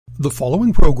The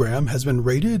following program has been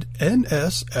rated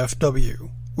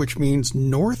NSFW, which means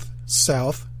North,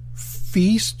 South,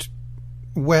 Feast,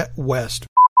 West.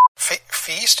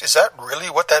 Feast? Is that really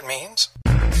what that means?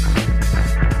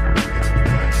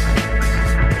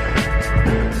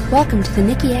 Welcome to the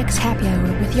Nikki X Happy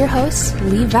Hour with your hosts,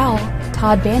 Lee Vowell,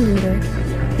 Todd Vandenberg,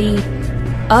 the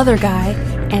other guy,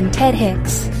 and Ted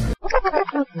Hicks.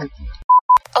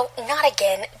 Oh, not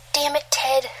again. Damn it,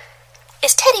 Ted.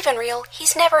 Is Ted even real?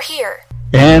 He's never here.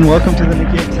 And welcome to the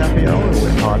Nikki X Happy Hour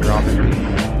with Todd Robin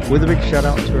Lee. With a big shout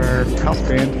out to our house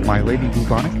band, My Lady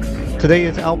Bubonic. Today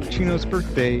is Al Pacino's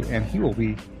birthday, and he will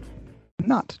be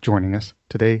not joining us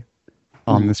today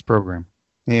on this program.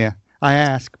 Yeah, I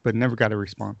asked, but never got a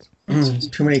response.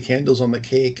 Too many candles on the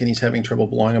cake, and he's having trouble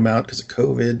blowing them out because of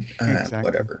COVID. Exactly.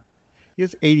 Whatever. He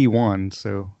is 81,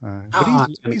 so but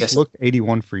he's looked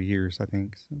 81 for years, I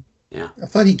think. So. Yeah, I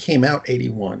thought he came out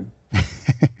 81.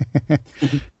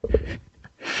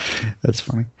 That's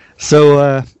funny.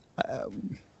 So,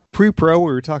 pre-pro,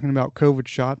 we were talking about COVID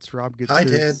shots. Rob gets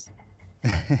his.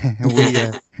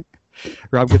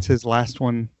 Rob gets his last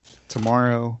one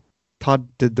tomorrow. Todd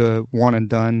did the one and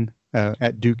done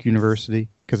at Duke University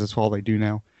because that's all they do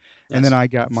now. Yes. And then I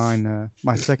got mine,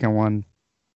 my second one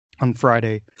on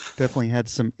Friday. Definitely had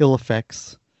some ill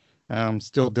effects.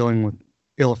 Still dealing with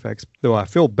ill effects, though I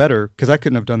feel better because I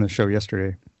couldn't have done the show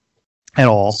yesterday at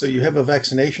all. So you have a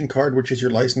vaccination card, which is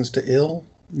your license to ill?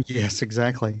 Yes,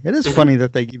 exactly. It is funny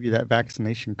that they give you that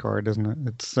vaccination card, isn't it?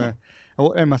 It's.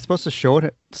 Am I supposed to show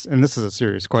it? And this is a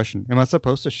serious question. Am I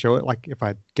supposed to show it like if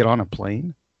I get on a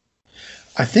plane?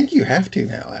 I think you have to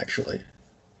now, actually.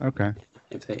 Okay.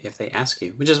 If they ask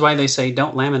you, which is why they say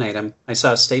don't laminate them. I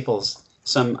saw Staples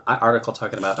some article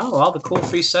talking about all the cool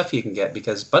free stuff you can get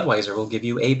because Budweiser will give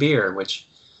you a beer, which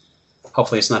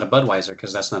hopefully it's not a Budweiser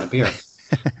because that's not a beer.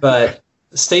 But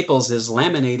Staples is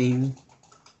laminating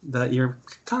your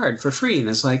card for free, and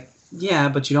it's like, yeah,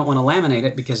 but you don't want to laminate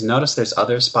it because notice there's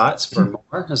other spots for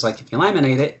more. It's like if you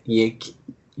laminate it, you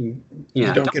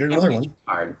don't get another one.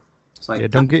 Card. It's like,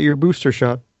 don't get your booster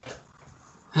shot.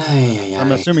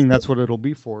 I'm assuming that's what it'll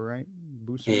be for, right?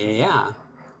 Booster. Yeah.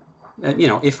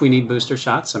 If we need booster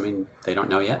shots, I mean, they don't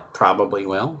know yet. Probably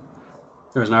will.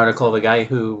 There was an article of a guy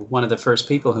one of the first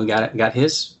people who got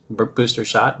his booster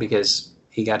shot because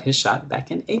he got his shot back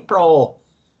in April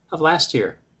of last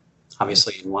year.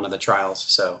 Obviously, in one of the trials.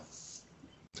 So,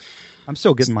 I'm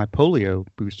still getting my polio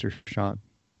booster shot.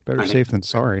 Better safe than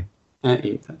sorry.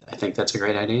 I think that's a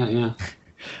great idea. Yeah.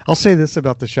 I'll say this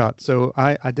about the shot. So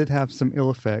I did have some ill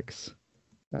effects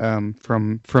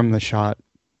from the shot.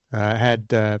 I had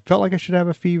felt like I should have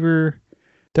a fever.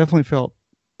 Definitely felt.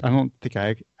 I don't think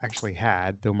I actually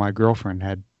had, though my girlfriend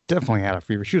definitely had a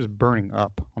fever. She was burning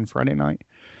up on Friday night.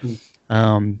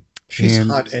 She's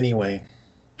hot anyway.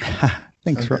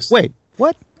 Thanks. Wait,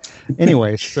 what?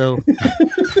 Anyway, so.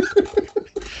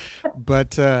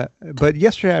 But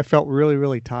yesterday I felt really,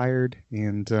 really tired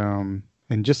and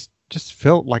just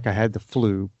felt like I had the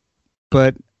flu,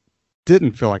 but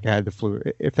didn't feel like I had the flu,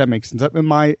 if that makes sense.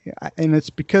 And it's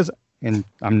because, and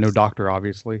I'm no doctor,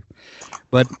 obviously,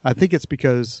 but I think it's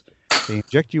because they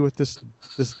inject you with this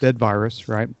dead virus,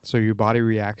 right? So your body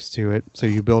reacts to it. So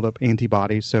you build up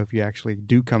antibodies. So if you actually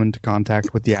do come into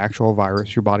contact with the actual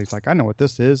virus, your body's like, I know what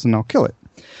this is, and I'll kill it.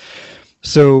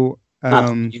 So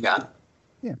you got it.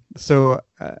 Yeah. So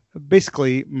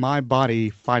basically, my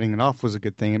body fighting it off was a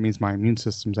good thing. It means my immune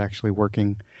system's actually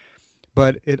working.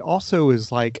 But it also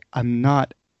is like I'm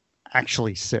not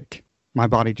actually sick. My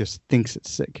body just thinks it's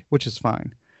sick, which is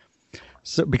fine.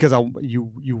 So because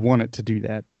you want it to do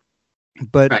that.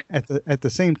 But right. at the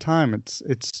same time, it's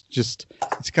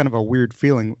kind of a weird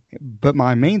feeling. But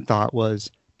my main thought was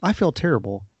I feel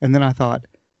terrible. And then I thought,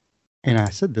 and I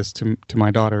said this to my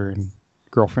daughter and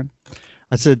girlfriend.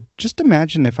 I said, just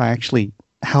imagine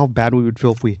how bad we would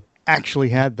feel if we actually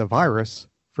had the virus,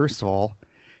 first of all,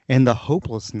 and the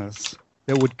hopelessness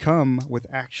that would come with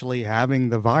actually having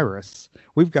the virus.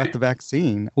 We've got the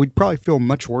vaccine. We'd probably feel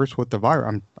much worse with the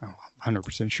virus. I'm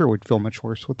 100% sure we'd feel much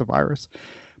worse with the virus.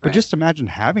 But right. Just imagine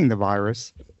having the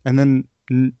virus and then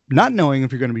not knowing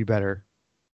if you're going to be better,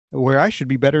 where I should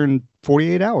be better in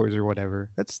 48 hours or whatever.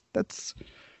 That's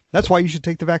why you should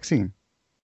take the vaccine.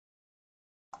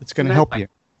 It's going to help you.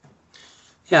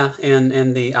 Yeah,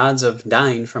 and the odds of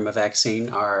dying from a vaccine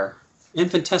are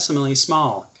infinitesimally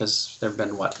small because there have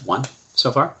been, one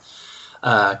so far?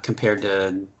 Compared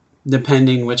to,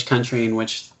 depending which country and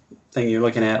which thing you're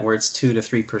looking at, where it's 2 to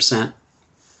 3%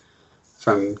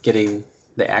 from getting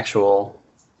the actual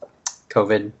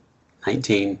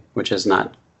COVID-19, which is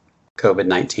not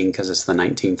COVID-19 because it's the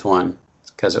 19th one,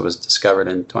 because it was discovered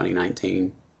in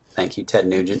 2019. Thank you, Ted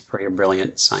Nugent, for your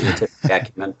brilliant scientific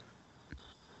acumen.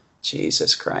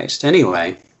 Jesus Christ.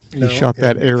 Anyway. He shot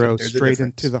that arrow straight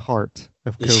into the heart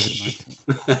of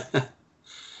COVID-19.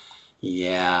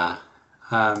 Yeah.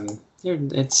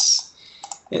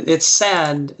 It's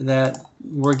sad that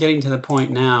we're getting to the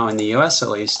point now, in the U.S. at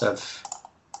least, of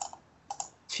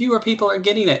fewer people are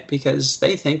getting it because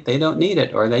they think they don't need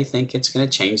it, or they think it's going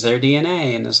to change their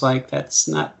DNA. And it's like, that's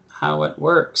not how it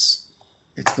works.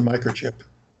 It's the microchip.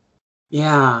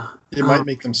 Yeah. It might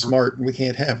make them smart, and we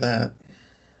can't have that.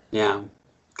 Yeah.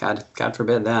 God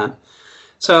forbid that.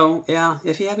 So, yeah,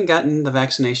 if you haven't gotten the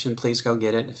vaccination, please go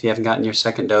get it. If you haven't gotten your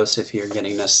second dose, if you're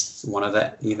getting this, one of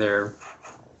the, either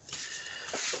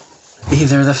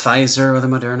the Pfizer or the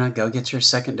Moderna, go get your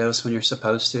second dose when you're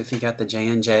supposed to. If you got the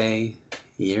J&J,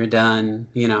 you're done.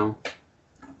 You know,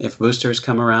 if boosters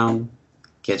come around,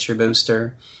 get your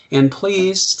booster. And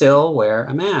please still wear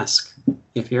a mask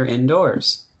if you're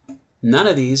indoors. None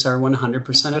of these are 100%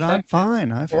 effective. But I'm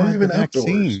fine. I've had the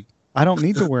vaccine. I don't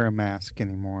need to wear a mask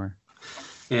anymore.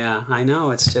 Yeah, I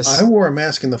know. It's just... I wore a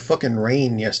mask in the fucking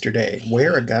rain yesterday.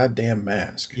 Wear a goddamn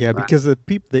mask. Yeah, because the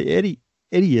people, the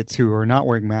idiots who are not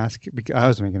wearing masks, I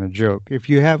was making a joke.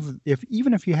 Even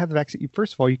if you have the vaccine,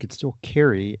 first of all, you could still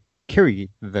carry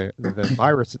the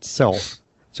virus itself.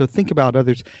 So think about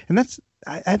others. And that's,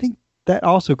 I think that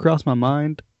also crossed my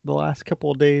mind the last couple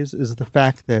of days, is the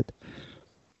fact that,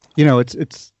 you know,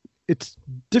 it's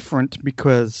different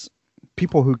because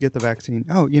people who get the vaccine,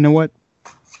 oh, you know what?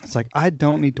 It's like, I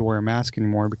don't need to wear a mask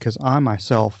anymore because I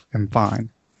myself am fine.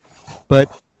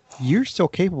 But you're still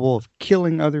capable of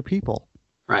killing other people.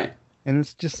 Right. And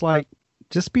it's just like,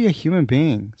 just be a human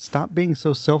being. Stop being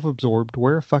so self-absorbed.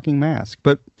 Wear a fucking mask.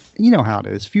 But you know how it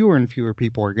is. Fewer and fewer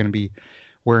people are going to be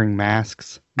wearing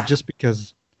masks just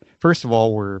because, first of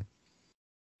all,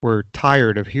 we're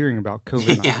tired of hearing about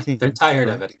COVID-19. Yeah, they're tired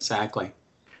of it. Exactly.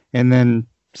 And then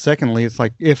secondly, it's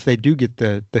like, if they do get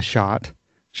the shot,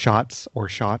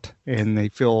 and they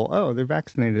feel, oh, they're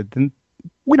vaccinated, then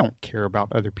we don't care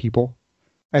about other people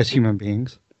as human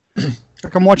beings.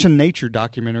 Like, I'm watching nature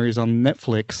documentaries on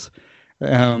Netflix,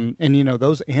 and you know,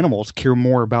 those animals care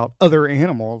more about other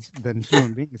animals than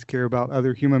human beings care about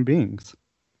other human beings.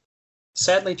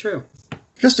 Sadly true.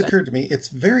 Just occurred to me, it's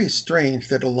very strange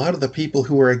that a lot of the people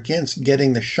who are against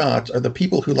getting the shots are the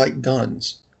people who like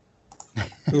guns,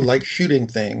 who like shooting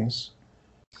things.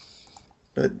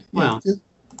 But well,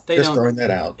 just throwing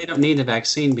that out. They don't need a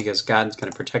vaccine because God's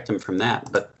going to protect them from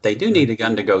that. But they do need a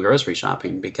gun to go grocery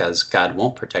shopping because God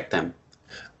won't protect them.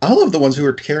 All of the ones who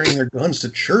are carrying their guns to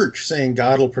church saying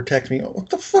God will protect me. What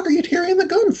the fuck are you carrying the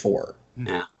gun for?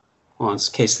 Yeah. Well, it's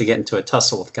in case they get into a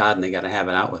tussle with God and they got to have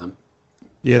it out with him.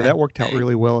 Yeah, that worked out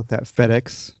really well at that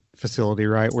FedEx facility,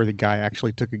 right? Where the guy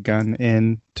actually took a gun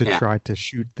in to try to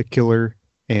shoot the killer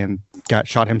and got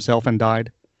shot himself and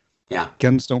died. Yeah.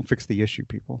 Guns don't fix the issue,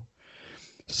 people.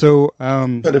 So,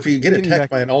 but if you get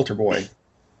attacked by an altar boy,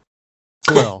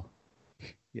 well,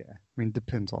 yeah, I mean,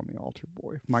 depends on the altar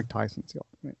boy. Mike Tyson's the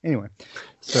altar. Anyway,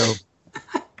 so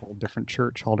whole different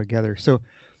church altogether. So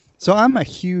I'm a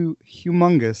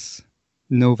humongous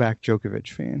Novak Djokovic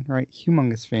fan, right?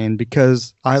 Humongous fan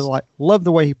because I love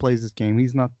the way he plays this game.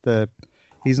 He's not Pete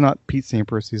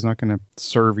Sampras. He's not going to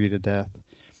serve you to death.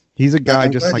 He's a guy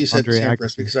just like Andre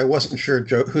Agassi. Because I wasn't sure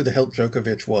who the hell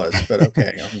Djokovic was, but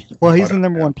okay. Well, he's the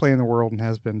number one player in the world and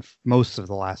has been most of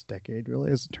the last decade,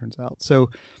 really, as it turns out.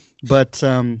 So, but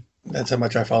that's how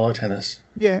much I follow tennis.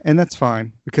 Yeah, and that's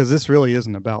fine because this really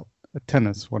isn't about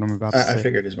tennis. What I'm about to say. I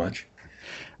figured as much.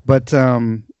 But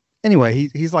anyway,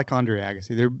 he's like Andre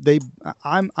Agassi.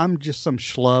 I'm just some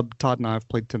schlub. Todd and I have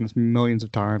played tennis millions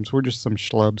of times. We're just some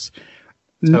schlubs.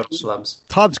 Total schlubs.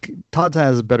 Todd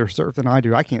has a better serve than I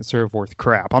do. I can't serve worth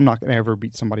crap. I'm not going to ever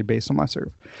beat somebody based on my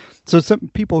serve. So some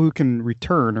people who can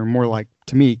return are more like,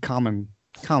 to me, common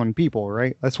people,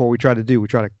 right? That's what we try to do. We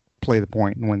try to play the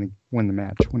point and win the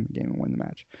match, win the game and win the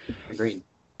match. Agreed.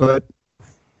 But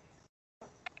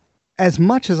as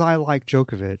much as I like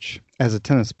Djokovic as a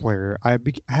tennis player, I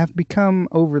have become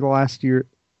over the last year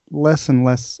less and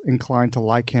less inclined to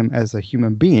like him as a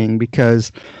human being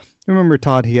because remember,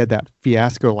 Todd, he had that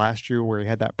fiasco last year where he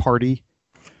had that party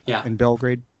in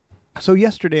Belgrade. So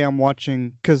yesterday I'm watching,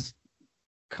 because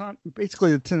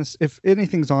basically the tennis, if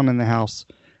anything's on in the house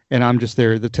and I'm just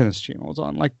there, the tennis channel is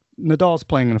on. Like Nadal's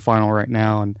playing in a final right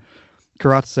now, and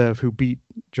Karatsev, who beat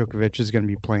Djokovic, is going to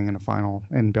be playing in a final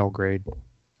in Belgrade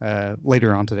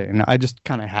later on today. And I just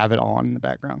kind of have it on in the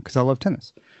background because I love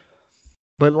tennis.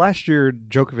 But last year,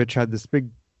 Djokovic had this big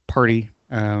party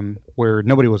where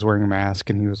nobody was wearing a mask,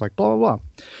 and he was like, blah, blah,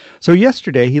 blah. So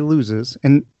yesterday he loses,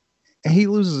 and he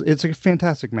loses. It's a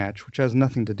fantastic match, which has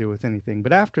nothing to do with anything.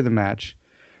 But after the match,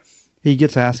 he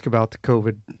gets asked about the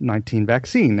COVID-19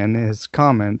 vaccine, and his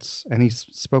comments, and he's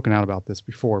spoken out about this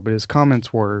before, but his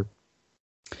comments were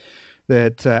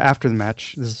that after the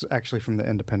match, this is actually from The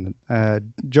Independent,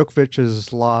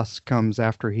 Djokovic's loss comes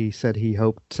after he said he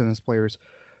hoped tennis players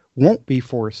won't be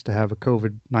forced to have a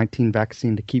COVID-19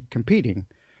 vaccine to keep competing.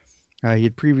 He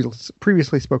had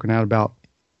previously spoken out about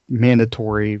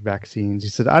mandatory vaccines. He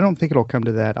said, I don't think it'll come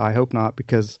to that. I hope not,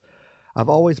 because I've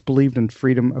always believed in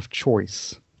freedom of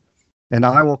choice. And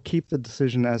I will keep the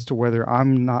decision as to whether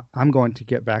I'm going to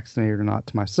get vaccinated or not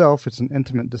to myself. It's an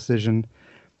intimate decision,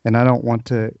 and I don't want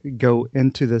to go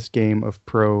into this game of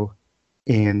pro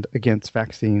and against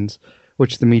vaccines,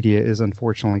 which the media is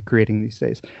unfortunately creating these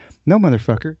days. No,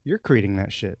 motherfucker, you're creating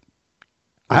that shit.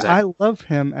 Exactly. I love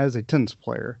him as a tennis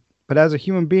player, but as a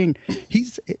human being,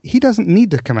 he doesn't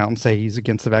need to come out and say he's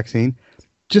against the vaccine.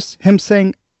 Just him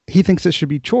saying he thinks it should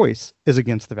be choice is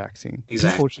against the vaccine.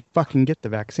 Exactly. People should fucking get the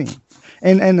vaccine.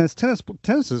 And as tennis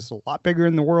is a lot bigger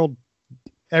in the world,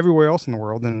 everywhere else in the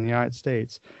world than in the United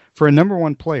States. For a number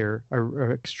one player,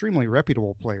 an extremely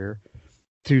reputable player,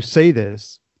 to say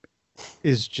this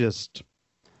is just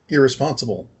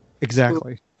irresponsible.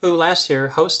 Exactly. Who last year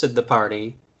hosted the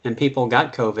party and people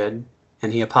got COVID,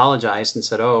 and he apologized and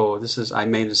said, "Oh, I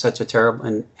made such a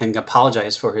terrible," and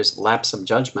apologized for his lapse of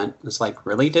judgment. It's like,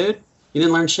 really, dude? You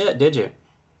didn't learn shit, did you?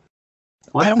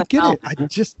 I don't get it. I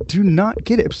just do not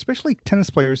get it, especially tennis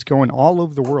players going all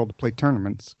over the world to play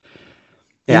tournaments.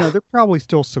 Yeah. You know, they're probably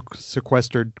still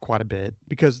sequestered quite a bit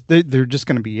because they're just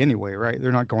going to be anyway, right?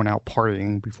 They're not going out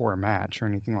partying before a match or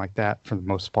anything like that for the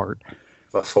most part.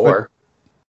 Before.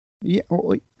 Yeah,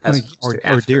 or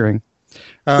during.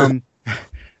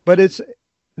 But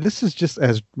this is just,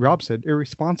 as Rob said,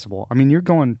 irresponsible. I mean, you're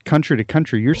going country to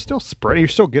country. You're still spreading. You're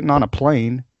still getting on a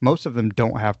plane. Most of them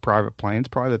don't have private planes.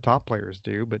 Probably the top players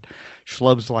do. But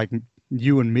schlubs like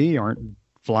you and me aren't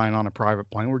flying on a private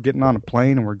plane. We're getting on a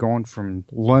plane and we're going from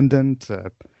London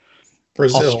to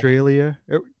Brazil. Australia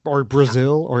or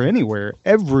Brazil or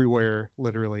everywhere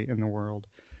literally in the world.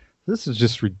 This is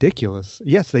just ridiculous.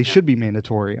 Yes, they should be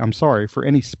mandatory. I'm sorry, for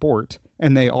any sport,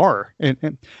 and they are.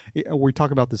 And we talk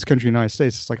about this country, United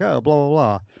States. It's like, oh, blah, blah,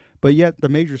 blah. But yet the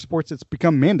major sports, it's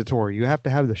become mandatory. You have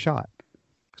to have the shot.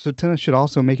 So tennis should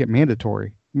also make it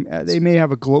mandatory. They may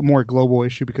have a more global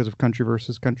issue because of country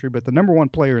versus country, but the number one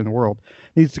player in the world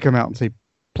needs to come out and say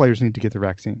players need to get the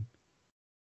vaccine.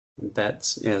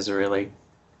 That is really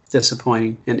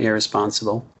disappointing and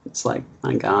irresponsible. It's like,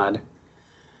 my God.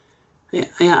 Yeah,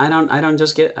 I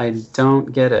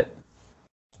don't get it.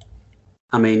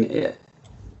 I mean,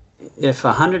 if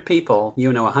 100 people,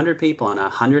 100 people, and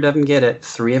 100 of them get it,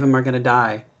 3 of them are going to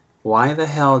die. Why the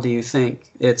hell do you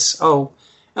think it's,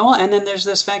 and then there's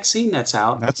this vaccine that's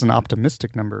out. That's an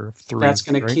optimistic number of 3. That's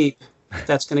going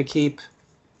to keep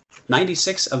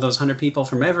 96 of those 100 people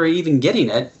from ever even getting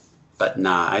it. But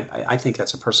nah, I think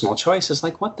that's a personal choice. It's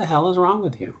like, what the hell is wrong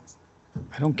with you?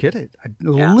 I don't get it. I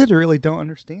literally don't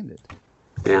understand it.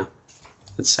 Yeah,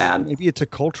 it's sad. Maybe it's a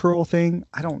cultural thing.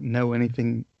 I don't know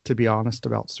anything, to be honest,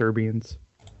 about Serbians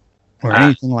or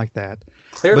anything like that.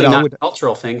 Clearly not a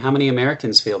cultural thing. How many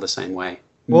Americans feel the same way?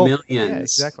 Well, millions. Yeah,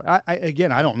 exactly.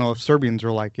 I don't know if Serbians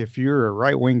are like, if you're a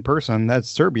right-wing person, that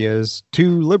Serbia is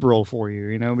too liberal for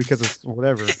you, because it's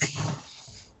whatever.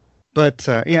 But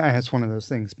it's one of those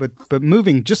things. But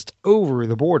moving just over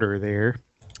the border there,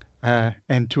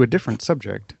 and to a different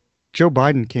subject, Joe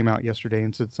Biden came out yesterday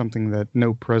and said something that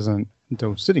no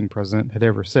sitting president had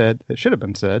ever said, that should have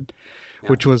been said,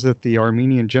 which was that the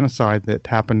Armenian genocide that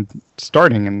happened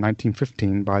starting in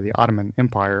 1915 by the Ottoman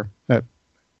Empire,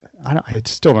 I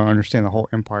still don't understand the whole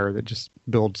empire that just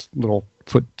builds little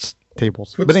foot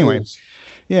tables. But anyway,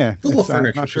 yeah,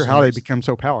 I'm not sure how they become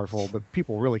so powerful, but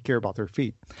people really care about their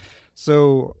feet.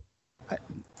 So,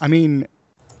 I mean,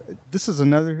 this is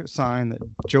another sign that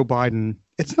Joe Biden,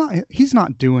 he's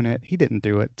not doing it. He didn't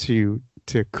do it to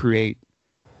create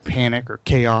panic or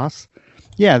chaos.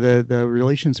 Yeah, the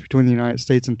relations between the United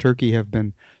States and Turkey have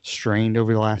been strained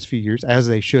over the last few years, as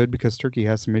they should, because Turkey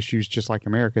has some issues just like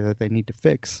America that they need to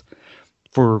fix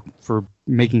for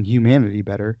making humanity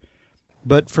better.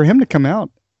 But for him to come out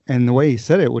and the way he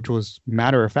said it, which was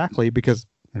matter-of-factly, because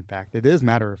in fact it is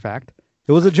matter-of-fact,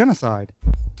 it was a genocide.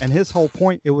 And his whole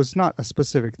point, it was not a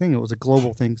specific thing. It was a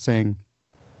global thing saying,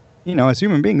 as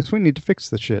human beings, we need to fix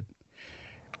this shit.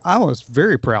 I was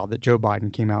very proud that Joe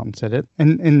Biden came out and said it.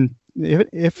 And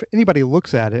if anybody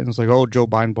looks at it and is like, oh, Joe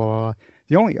Biden, blah, blah, blah,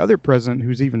 the only other president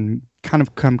who's even kind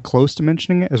of come close to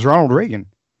mentioning it is Ronald Reagan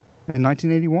in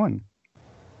 1981.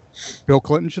 Bill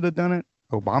Clinton should have done it.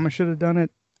 Obama should have done it.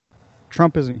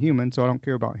 Trump isn't human, so I don't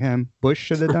care about him. Bush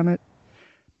should have done it.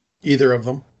 Either of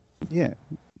them. Yeah.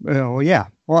 Well, yeah.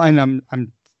 Well, and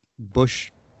I'm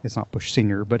Bush. It's not Bush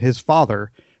Senior, but his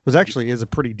father is a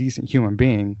pretty decent human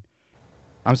being.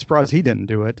 I'm surprised he didn't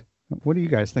do it. What do you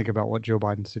guys think about what Joe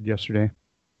Biden said yesterday?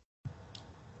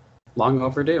 Long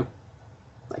overdue.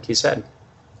 Like you said,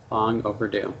 long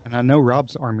overdue. And I know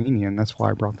Rob's Armenian. That's why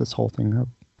I brought this whole thing up.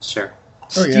 Sure.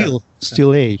 Oh, yeah.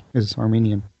 Steele A is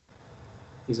Armenian.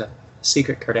 He's a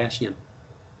secret Kardashian.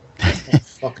 Oh,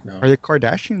 fuck no. Are the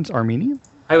Kardashians Armenian?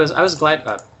 I was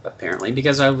glad, apparently,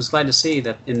 because I was glad to see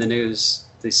that in the news,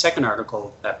 the second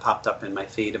article that popped up in my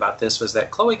feed about this was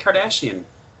that Khloe Kardashian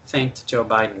thanked Joe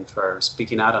Biden for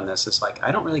speaking out on this. It's like,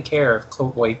 I don't really care if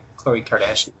Khloe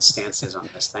Kardashian's stance is on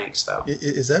this. Thanks, though.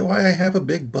 Is that why I have a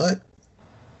big butt?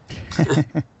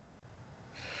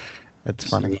 That's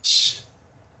funny.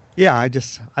 Yeah,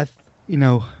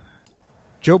 Joe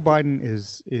Biden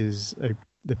is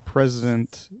the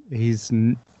president. He's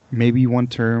maybe one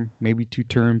term, maybe 2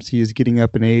 terms. He is getting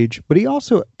up in age, but he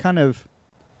also kind of,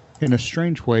 in a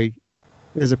strange way,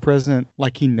 is a president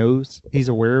like he knows, he's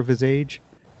aware of his age,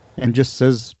 and just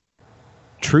says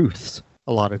truths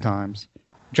a lot of times,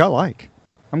 which I like.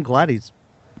 I'm glad he's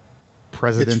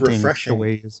presidenting the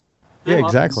way he is. Yeah, well,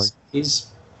 exactly. He's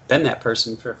been that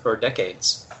person for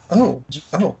decades. Oh,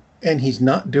 and he's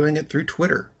not doing it through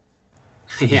Twitter.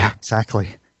 Yeah, exactly.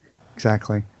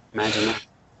 Imagine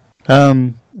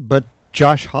that. But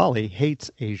Josh Hawley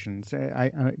hates Asians.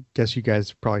 I guess you guys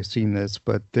have probably seen this,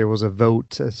 but there was a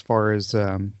vote as far as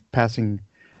passing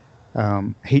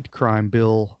hate crime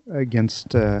bill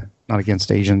against, not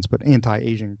against Asians, but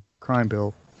anti-Asian crime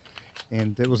bill.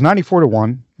 And it was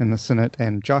 94-1 in the Senate,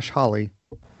 and Josh Hawley,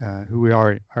 who we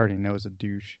already know is a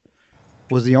douche,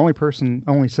 was the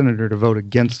only senator to vote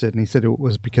against it, and he said it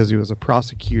was because he was a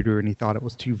prosecutor and he thought it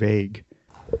was too vague.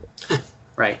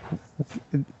 Right.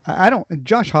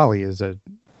 Josh Hawley is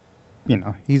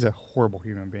he's a horrible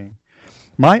human being.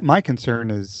 My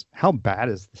concern is how bad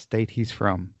is the state he's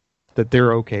from that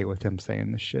they're okay with him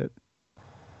saying this shit.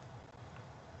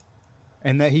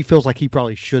 And that he feels like he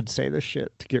probably should say this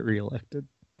shit to get reelected.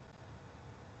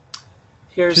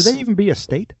 Should they even be a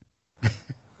state?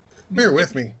 Bear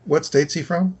with me. What state's he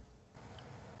from?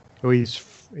 Well,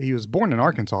 he was born in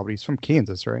Arkansas, but he's from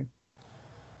Kansas, right?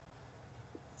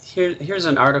 Here's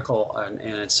an article, and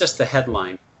it's just the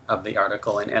headline of the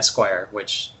article in Esquire,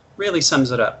 which really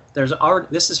sums it up.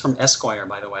 This is from Esquire,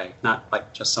 by the way, not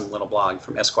like just some little blog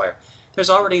from Esquire. There's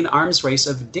already an arms race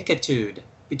of dickitude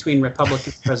between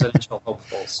Republican presidential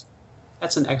hopefuls.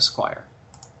 That's an Esquire.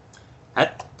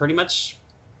 That pretty much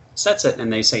sets it,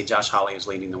 and they say Josh Hawley is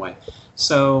leading the way.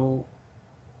 So,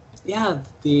 yeah,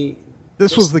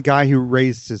 this was the guy who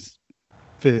raised his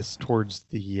fist towards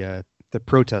the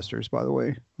protesters, by the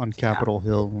way, on Capitol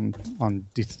Hill on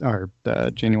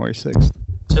January 6th.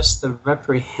 Just the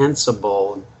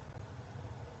reprehensible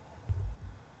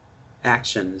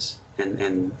actions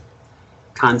and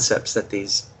concepts that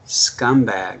these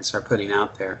scumbags are putting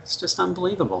out there. It's just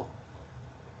unbelievable.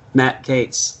 Matt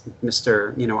Gaetz,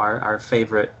 our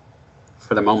favorite,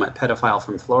 for the moment, pedophile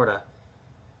from Florida,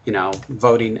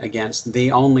 voting against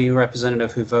the only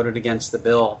representative who voted against the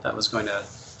bill that was going to,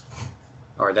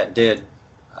 or that did,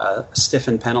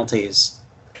 stiffen penalties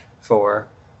for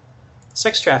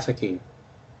sex trafficking.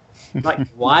 Like,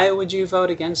 why would you vote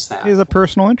against that? He has a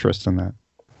personal interest in that.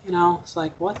 It's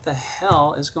like, what the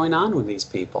hell is going on with these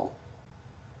people?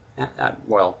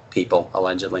 People,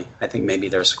 allegedly. I think maybe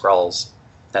they're Skrulls.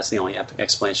 That's the only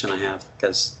explanation I have,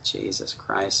 because Jesus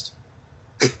Christ.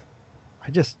 It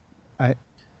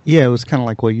was kind of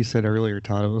like what you said earlier,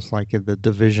 Todd. It was like the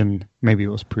division, maybe it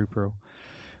was Prupro,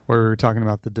 where we were talking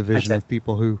about the division of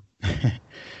people who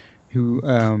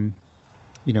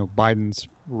Biden's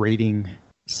rating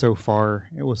so far,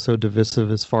 it was so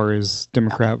divisive as far as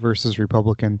Democrat versus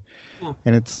Republican. Yeah.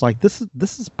 And it's like, this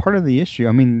is part of the issue.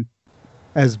 I mean,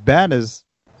 as bad as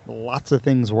lots of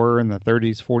things were in the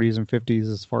 30s, 40s, and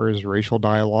 50s as far as racial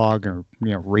dialogue or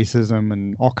racism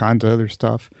and all kinds of other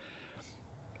stuff,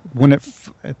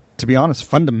 to be honest,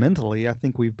 fundamentally, I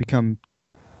think we've become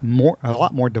a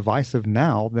lot more divisive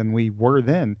now than we were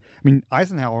then. I mean,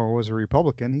 Eisenhower was a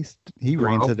Republican. He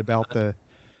ranted about the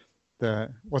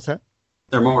what's that?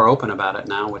 They're more open about it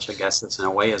now, which I guess in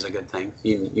a way is a good thing.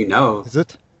 Is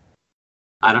it?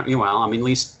 I don't. At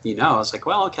least It's like,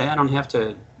 well, okay, I don't have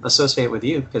to associate with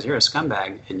you because you're a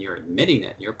scumbag and you're admitting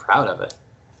it. You're proud of it,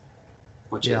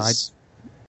 which is.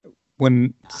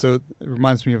 So it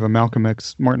reminds me of a Malcolm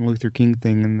X, Martin Luther King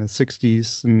thing in the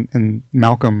 60s, and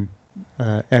Malcolm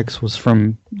X was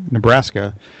from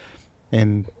Nebraska,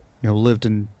 and lived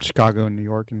in Chicago and New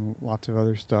York and lots of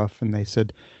other stuff, and they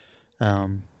said,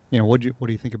 what do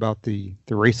you think about the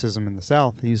racism in the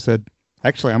South? And he said,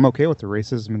 actually, I'm okay with the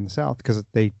racism in the South because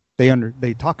they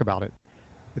talk about it.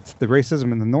 It's the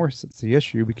racism in the North that's the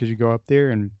issue, because you go up there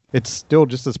and it's still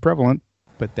just as prevalent,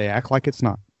 but they act like it's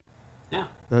not. Yeah.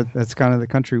 That's kind of the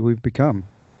country we've become.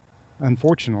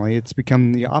 Unfortunately, it's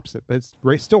become the opposite, but it's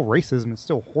still racism. It's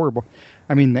still horrible.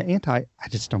 I mean, I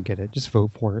just don't get it. Just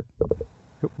vote for it.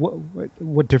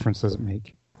 What difference does it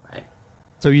make? Right.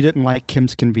 So you didn't like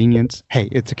Kim's Convenience? Hey,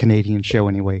 it's a Canadian show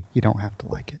anyway. You don't have to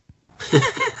like it.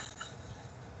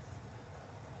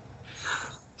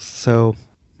 So,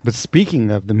 but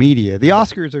speaking of the media, the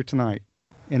Oscars are tonight.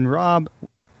 And Rob,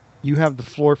 you have the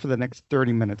floor for the next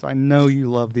 30 minutes. I know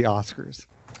you love the Oscars.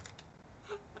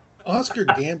 Oscar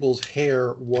Gamble's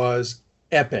hair was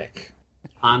epic.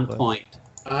 On point.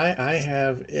 I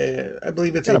have, I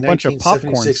believe it's Got a a bunch of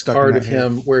popcorn 1976 stuck in art that of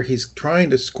him head. where he's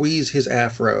trying to squeeze his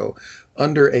afro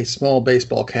under a small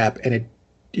baseball cap, and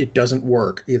it doesn't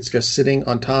work. It's just sitting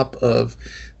on top of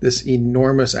this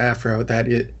enormous afro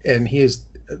and he is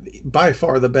by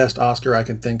far the best Oscar I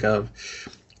can think of,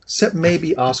 except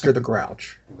maybe Oscar the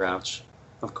Grouch. Grouch,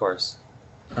 of course.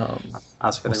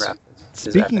 Oscar the Well, Grouch.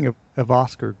 Speaking of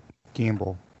Oscar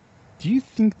Gamble, do you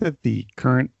think that the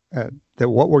current that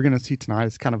what we're going to see tonight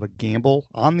is kind of a gamble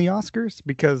on the Oscars?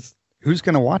 Because who's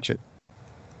going to watch it?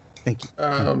 Thank you.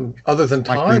 Other than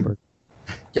Mike Todd, Greenberg.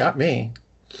 got me.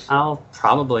 I'll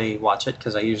probably watch it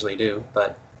because I usually do,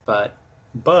 but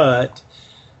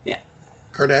yeah.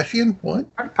 Kardashian?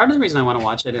 What? Part of the reason I want to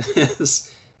watch it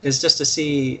is just to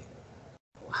see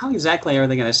how exactly are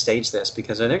they going to stage this,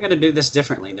 because they're going to do this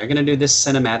differently. They're going to do this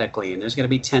cinematically, and there's going to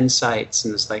be 10 sites,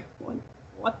 and it's like,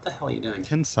 what the hell are you doing?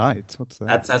 10 sites. What's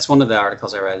that? That's one of the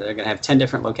articles I read. They're going to have 10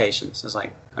 different locations. It's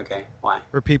like, okay, why?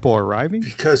 Where people are arriving?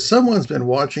 Because someone's been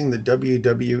watching the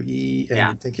WWE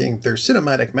and thinking their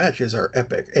cinematic matches are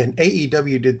epic. And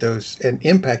AEW did those, and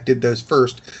Impact did those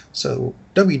first, so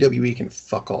WWE can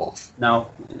fuck off.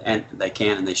 No, and they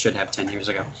can, and they should have 10 years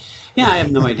ago. Yeah, I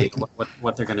have no idea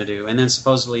what they're going to do. And then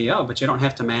supposedly, but you don't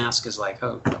have to mask is like,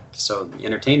 so the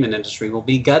entertainment industry will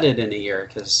be gutted in a year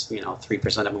because,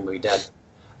 3% of them will be dead.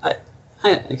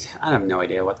 I have no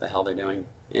idea what the hell they're doing.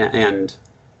 And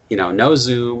no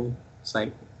Zoom. It's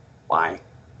like, why?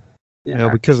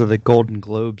 Because of the Golden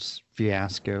Globes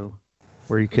fiasco,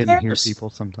 where you couldn't hear people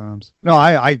sometimes. No,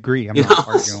 I agree. I'm not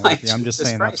arguing with you. I'm just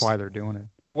saying that's why they're doing it.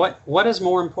 What is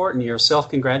more important, your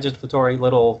self-congratulatory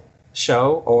little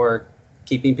show or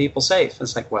keeping people safe?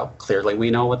 It's like, well, clearly we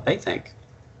know what they think.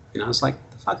 It's like,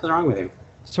 the fuck is wrong with you?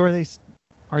 So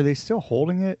are they still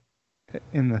holding it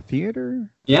in the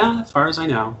theater? Yeah, as far as I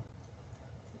know.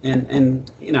 And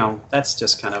that's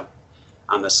just kind of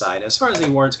on the side. As far as the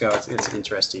awards go, it's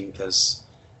interesting because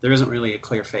there isn't really a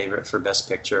clear favorite for Best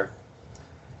Picture.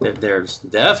 There's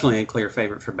definitely a clear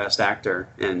favorite for Best Actor,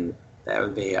 and that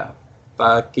would be a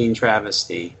fucking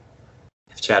travesty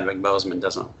if Chadwick Boseman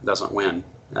doesn't win.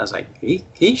 I was like,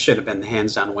 he should have been the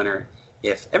hands-down winner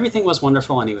if everything was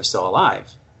wonderful and he was still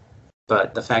alive.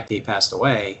 But the fact that he passed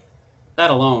away,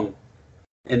 that alone.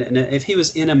 And if he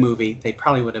was in a movie, they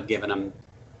probably would have given him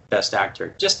Best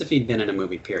Actor, just if he'd been in a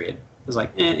movie, period. It was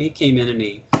like, he came in and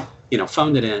he,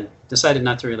 phoned it in, decided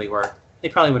not to really work. They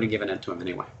probably would have given it to him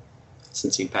anyway,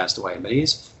 since he passed away. But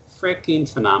he's freaking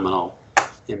phenomenal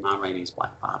in Ma Rainey's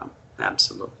Black Bottom.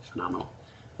 Absolutely phenomenal.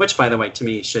 Which, by the way, to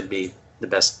me, should be the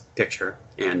Best Picture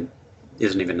and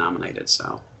isn't even nominated,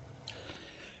 so.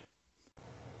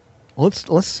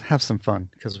 Let's have some fun,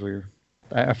 because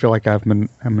I feel like I've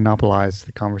monopolized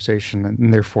the conversation,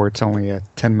 and therefore it's only a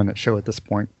 10-minute show at this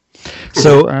point.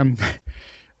 So,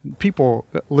 people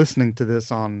listening to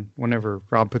this on whenever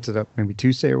Rob puts it up, maybe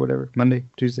Tuesday or whatever, Monday,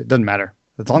 Tuesday, doesn't matter.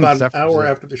 It's on about an hour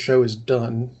after the show is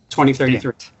done.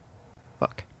 2033.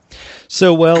 Fuck.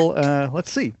 So,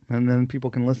 let's see. And then people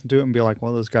can listen to it and be like,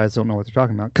 well, those guys don't know what they're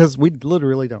talking about. Because we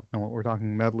literally don't know what we're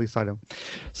talking about. At least I don't.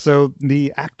 So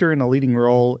the actor in the leading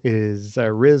role is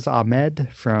Riz Ahmed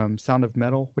from Sound of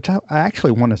Metal, which I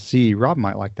actually want to see. Rob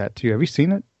might like that too. Have you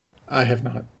seen it? I have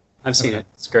not. I've seen it.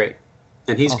 It's great.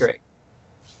 And he's Awesome. great.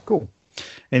 Cool.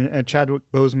 And Chadwick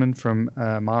Boseman from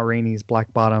Ma Rainey's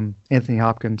Black Bottom, Anthony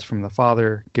Hopkins from The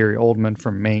Father, Gary Oldman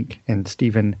from Mank, and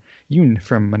Stephen Yeun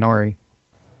from Minari.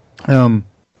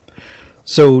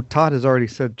 So Todd has already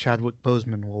said Chadwick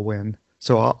Boseman will win,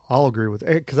 so I'll agree with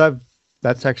it, because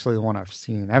that's actually the one I've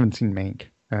seen. I haven't seen Mank.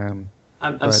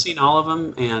 I've seen all of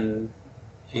them, and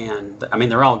I mean,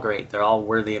 they're all great. They're all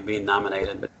worthy of being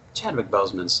nominated, but Chadwick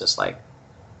Boseman's just like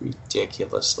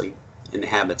ridiculously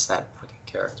inhabits that fucking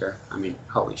character. I mean,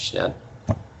 holy shit.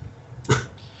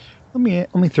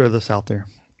 Let me throw this out there.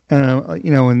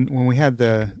 When we had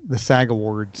the SAG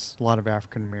Awards, a lot of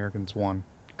African Americans won,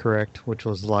 correct? Which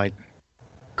was like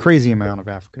crazy amount of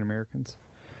African Americans.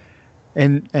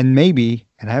 And maybe,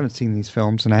 and I haven't seen these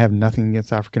films, and I have nothing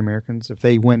against African Americans. If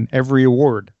they win every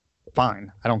award,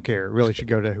 fine. I don't care. It really should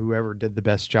go to whoever did the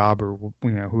best job, or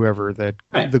whoever the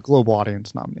global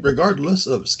audience nominated, regardless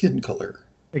of skin color.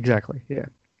 Exactly. Yeah.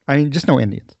 I mean, just no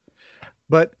Indians.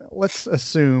 But let's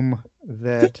assume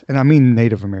that, and I mean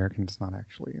Native Americans, not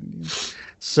actually Indians.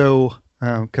 So,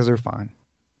 because they're fine.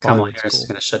 Kamala Harris is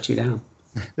going to shut you down.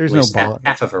 There's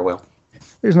half of her will.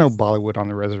 There's no Bollywood on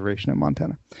the reservation in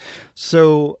Montana.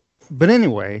 So, but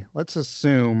anyway, let's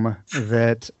assume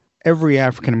that every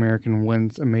African American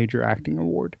wins a major acting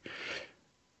award.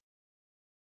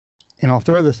 And I'll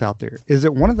throw this out there. Is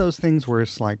it one of those things where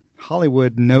it's like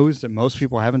Hollywood knows that most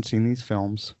people haven't seen these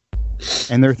films,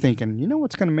 and they're thinking, you know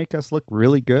what's going to make us look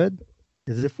really good?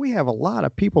 Is if we have a lot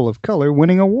of people of color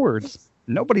winning awards.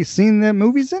 Nobody's seen the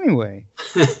movies anyway.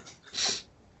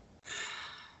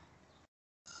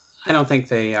 I don't think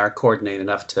they are coordinated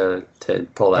enough to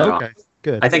pull that off.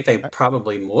 Good. I think they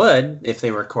probably would if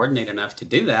they were coordinated enough to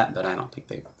do that, but I don't think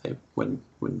they wouldn't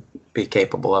be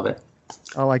capable of it.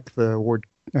 I like the word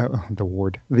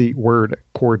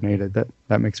coordinated.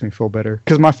 That makes me feel better,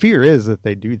 because my fear is that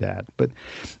they do that. But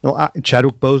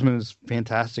Chadwick Boseman is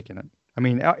fantastic in it. I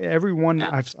mean, everyone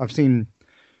I've seen.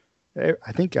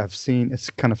 I think I've seen. It's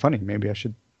kind of funny. Maybe I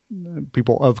should.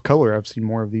 People of color. I've seen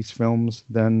more of these films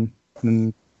than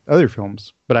other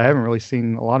films, but I haven't really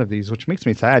seen a lot of these, which makes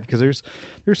me sad, because there's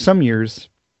some years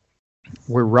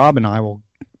where Rob and I will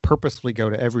purposefully go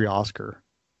to every Oscar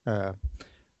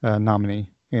nominee,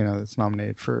 that's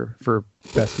nominated for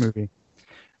best movie.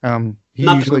 Not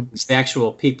usually the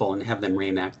actual people and have them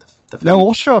reenact the film. No,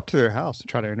 we'll show up to their house and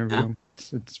try to interview them.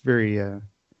 It's very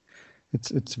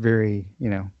it's very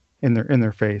in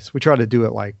their face. We try to do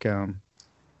it like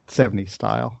 70s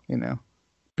style,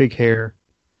 big hair.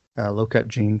 Low-cut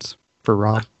jeans for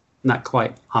Rob. Not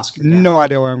quite Oscar. No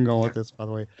idea where I'm going with this, by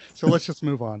the way. So let's just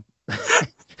move on.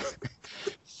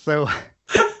 So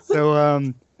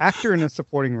actor in a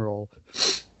supporting role.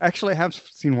 Actually, I have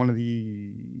seen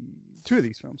two of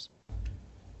these films.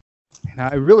 And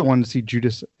I really wanted to see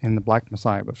Judas and the Black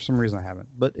Messiah, but for some reason I haven't.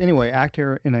 But anyway,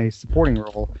 actor in a supporting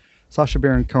role. Sacha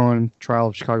Baron Cohen, Trial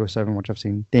of Chicago 7, which I've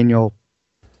seen. Daniel,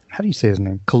 how do you say his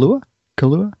name? Kaluuya?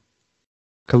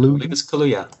 I believe it's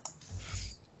Kaluuya.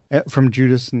 From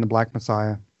Judas and the Black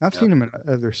Messiah. I've seen him in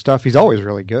other stuff. He's always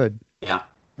really good. Yeah.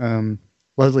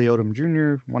 Leslie Odom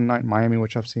Jr., One Night in Miami,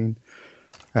 which I've seen.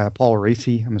 Paul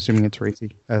Raci, I'm assuming it's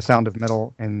Raci. Sound of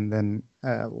Metal, and then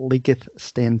Lakeith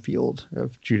Stanfield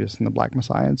of Judas and the Black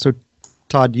Messiah. And so,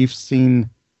 Todd, you've seen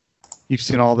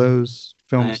all those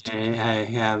films? I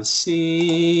have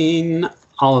seen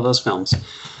all of those films.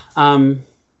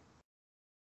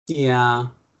 Yeah.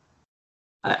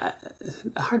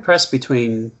 Hard pressed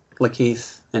between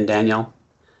Lakeith and Daniel,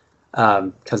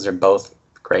 because they're both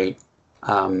great.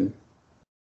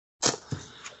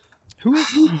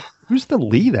 Who's the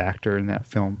lead actor in that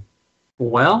film?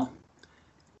 Well,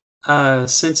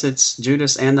 since it's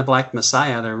Judas and the Black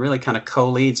Messiah, they're really kind of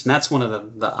co-leads, and that's one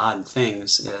of the odd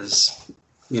things is,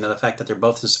 the fact that they're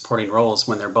both in supporting roles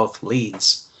when they're both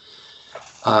leads.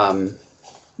 And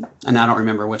I don't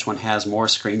remember which one has more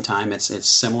screen time. It's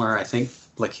similar. I think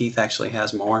Lakeith actually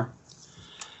has more.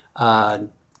 I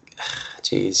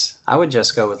would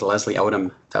just go with Leslie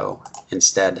Odom, though,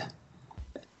 instead.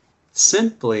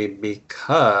 Simply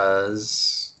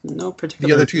because no particular...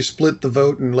 The other two split the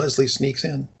vote and Leslie sneaks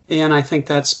in. And I think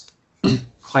that's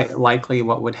quite likely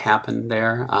what would happen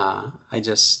there.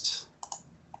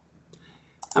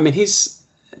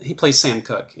 He plays Sam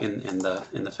Cooke in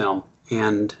the film,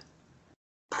 and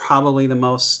probably the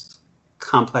most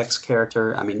complex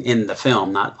character, in the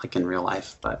film, not like in real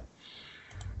life, but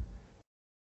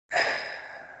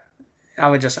I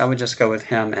would just go with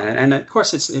him. And of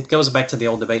course it goes back to the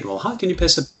old debate. Well, how can you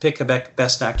pick a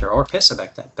best actor, or piss a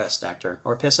best actor,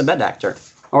 or piss a bad actor,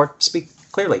 or speak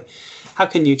clearly? How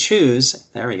can you choose,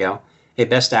 there we go, a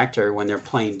best actor when they're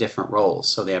playing different roles,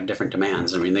 so they have different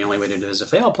demands? The only way to do it is if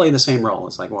they all play the same role.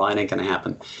 It's like, well, that ain't going to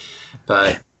happen.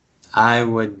 But I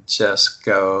would just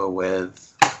go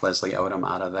with Leslie Odom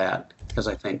out of that, because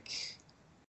I think,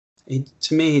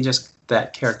 to me,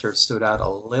 that character stood out a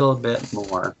little bit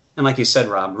more. And like you said,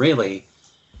 Rob, really,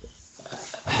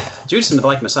 Judas and the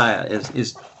Black Messiah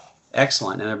is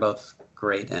excellent, and they're both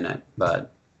great in it.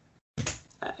 But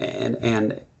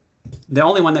and the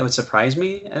only one that would surprise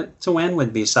me to win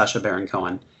would be Sacha Baron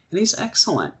Cohen, and he's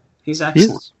excellent. He's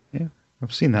excellent. Yeah,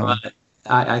 I've seen that one.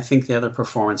 I think the other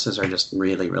performances are just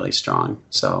really, really strong.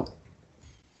 So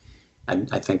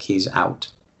I think he's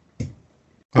out,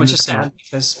 which is sad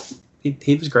because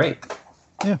he was great.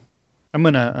 Yeah, I'm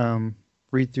gonna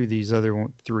read through these other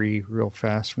 3 real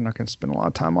fast. We're not gonna spend a lot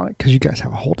of time on it because you guys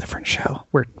have a whole different show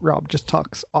where Rob just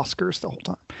talks Oscars the whole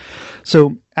time.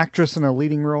 So, actress in a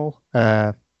leading role: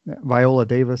 Viola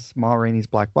Davis, Ma Rainey's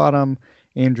Black Bottom;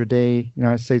 Andra Day,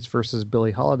 United States versus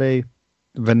Billie Holiday;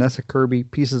 Vanessa Kirby,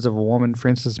 Pieces of a Woman;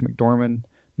 Frances McDormand,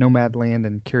 Nomadland;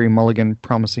 and Carey Mulligan,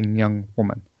 Promising Young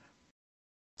Woman.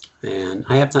 And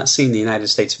I have not seen the United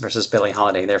States versus Billie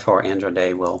Holiday, therefore Andra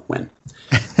Day will win.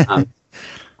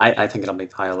 I think it'll be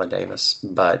Viola Davis,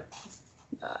 but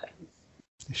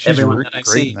everyone that I've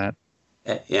seen,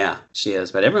 yeah, she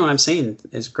is. But everyone I've seen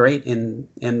is great in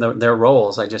their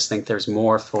roles. I just think there's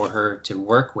more for her to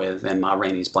work with in Ma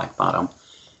Rainey's Black Bottom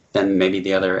than maybe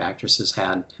the other actresses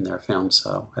had in their films.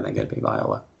 So I think it'd be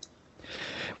Viola.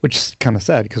 Which is kind of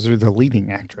sad because they're the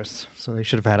leading actress, so they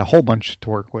should have had a whole bunch to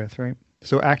work with, right?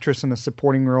 So, actress in a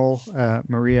supporting role: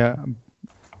 Maria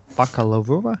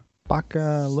Bakalova.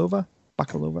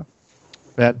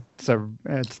 It's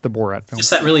the Borat film.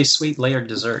 It's that really sweet layered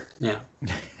dessert. Yeah.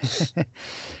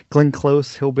 Glenn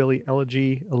Close, Hillbilly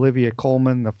Elegy; Olivia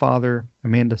Colman, The Father;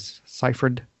 Amanda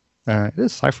Seyfried. It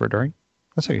is Seyfried, right?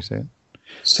 That's how you say it.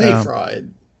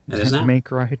 Seyfried. It is now. Mank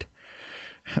Ride.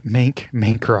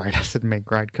 Mank Ride. I said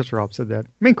Mank Ride because Rob said that.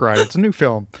 Mank Ride. It's a new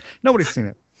film. Nobody's seen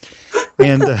it.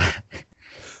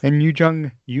 And Yoo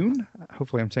Jung Yoon.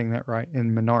 Hopefully, I'm saying that right.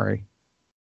 In Minari.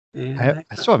 Yeah,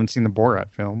 I still haven't seen the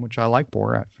Borat film, which I like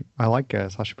Borat. I like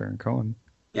Sacha Baron Cohen.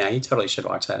 Yeah, you totally should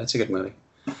watch that. It's a good movie.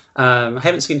 I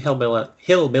haven't seen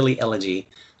Hillbilly Elegy.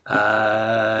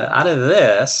 Out of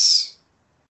this,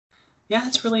 yeah,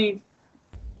 it's really...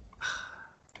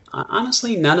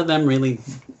 Honestly, none of them really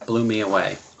blew me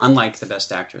away, unlike the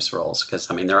Best Actress roles, because,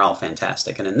 I mean, they're all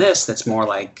fantastic. And in this, it's more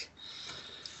like,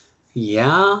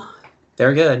 yeah,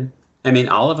 they're good. I mean,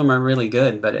 all of them are really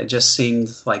good, but it just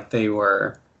seemed like they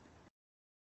were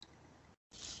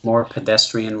more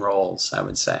pedestrian roles, I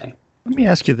would say. Let me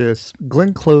ask you this: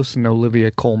 Glenn Close and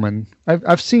Olivia Colman.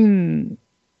 I've seen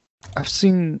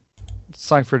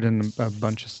Seyfried in a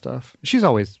bunch of stuff. She's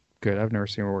always good. I've never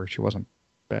seen her where she wasn't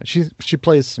bad. She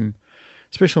plays some,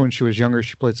 especially when she was younger.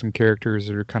 She played some characters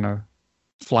that are kind of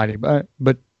flighty, but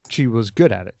she was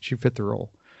good at it. She fit the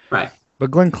role. Right. But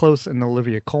Glenn Close and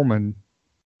Olivia Colman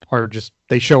are just,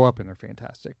 they show up and they're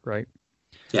fantastic, right?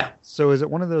 Yeah. So is it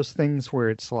one of those things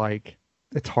where it's like,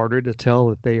 it's harder to tell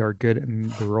that they are good in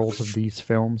the roles of these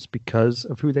films because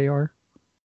of who they are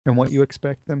and what you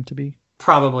expect them to be?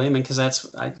 Probably. I mean, because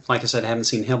like I said, I haven't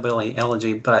seen Hillbilly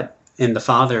Elegy, but in The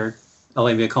Father,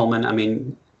 Olivia Colman, I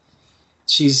mean,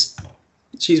 she's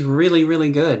really,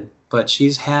 really good, but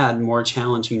she's had more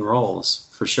challenging roles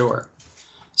for sure.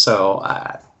 So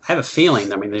I have a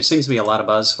feeling, I mean, there seems to be a lot of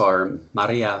buzz for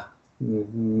Maria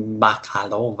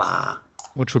Bakalova.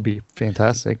 Which would be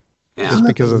fantastic. Yeah. Just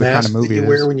because of the kind of Mask movie that you it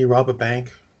wear is. when you rob a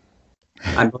bank.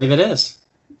 I believe it is.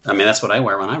 I mean, that's what I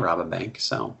wear when I rob a bank,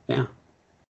 so yeah.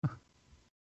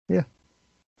 Yeah.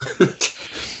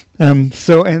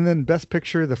 So, and then Best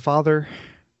Picture: The Father,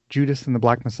 Judas and the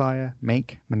Black Messiah,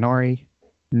 Mank, Minari,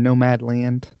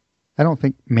 Nomadland. I don't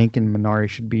think Mank and Minari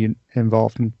should be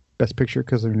involved in Best Picture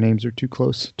because their names are too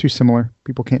close, too similar.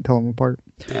 People can't tell them apart.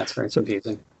 Yeah, it's very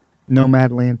confusing.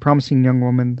 Nomadland, Promising Young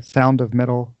Woman, Sound of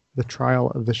Metal, The Trial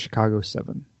of the Chicago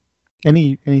 7.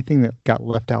 Anything that got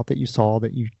left out that you saw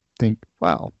that you think,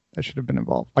 wow, that should have been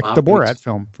involved? Like the Borat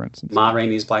film, for instance. Ma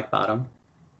Rainey's Black Bottom.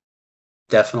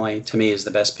 Definitely, to me, is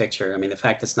the best picture. I mean, the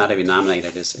fact it's not even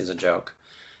nominated is a joke.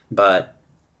 But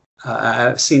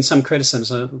I've seen some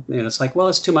criticism. It's like, well,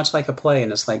 it's too much like a play.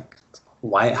 And it's like,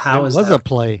 why? How is that? It was a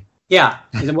play. Yeah,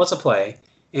 it was a play.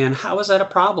 And how is that a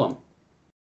problem?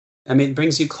 I mean, it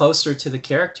brings you closer to the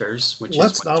characters.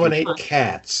 Let's nominate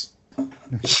Cats.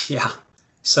 Yeah.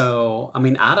 So, I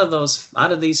mean, out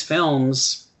of these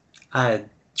films,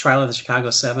 Trial of the Chicago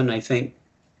 7, I think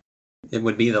it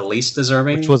would be the least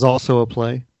deserving. Which was also a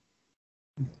play.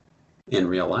 In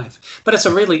real life. But it's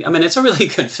a really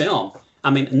good film.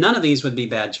 I mean, none of these would be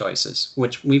bad choices,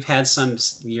 which we've had some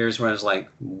years where I was like,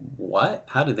 what?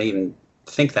 How did they even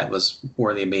think that was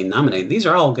worthy of being nominated? These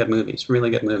are all good movies, really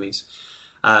good movies.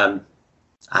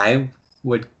 I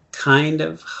would kind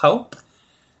of hope,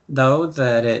 though,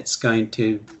 that it's going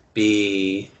to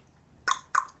be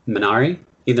Minari,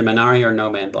 either Minari or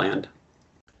Nomadland.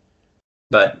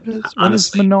 But what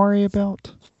is Minari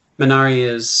about? Minari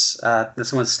is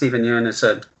this one's Stephen Yeun. It's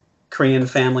a Korean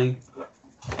family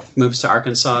moves to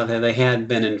Arkansas. They had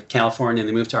been in California and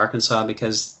they moved to Arkansas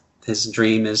because his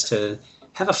dream is to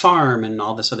have a farm and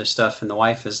all this other stuff. And the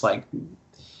wife is like,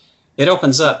 it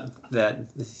opens up that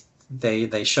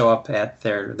they show up at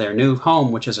their new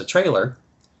home, which is a trailer,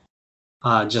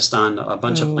 just on a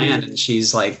bunch of land. And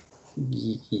she's like,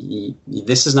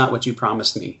 this is not what you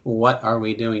promised me. What are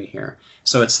we doing here?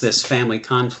 So it's this family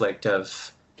conflict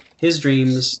of his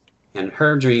dreams and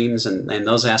her dreams and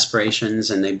those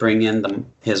aspirations. And they bring in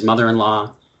his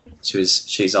mother-in-law.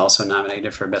 She's also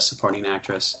nominated for Best Supporting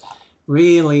Actress.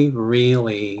 Really,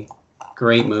 really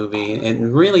great movie. It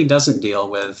really doesn't deal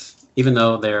with, even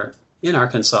though they're in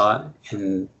Arkansas,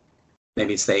 and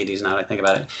maybe it's the 80s now that I think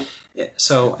about it.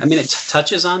 So, I mean, it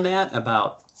touches on that,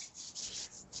 about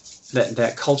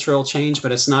that cultural change, but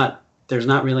there's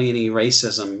not really any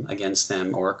racism against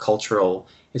them or cultural.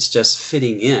 It's just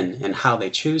fitting in and how they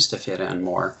choose to fit in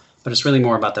more. But it's really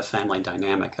more about the family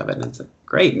dynamic of it. And it's a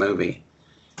great movie.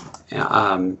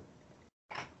 I mean,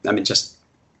 just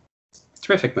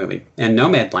terrific movie. And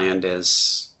Nomadland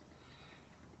is,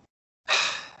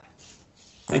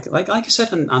 like I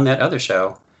said on that other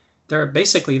show, there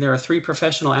are 3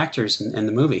 professional actors in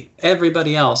the movie.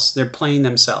 Everybody else, they're playing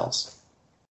themselves.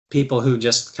 People who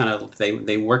just kind of,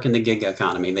 they work in the gig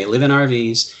economy. They live in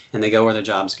RVs and they go where their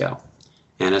jobs go.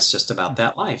 And it's just about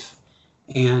that life.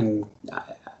 And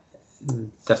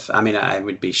I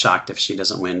would be shocked if she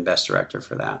doesn't win Best Director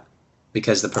for that,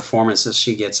 because the performances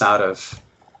she gets out of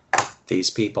these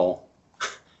people,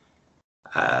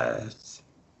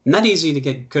 not easy to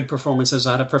get good performances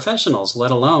out of professionals,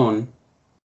 let alone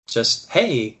just,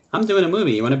 hey, I'm doing a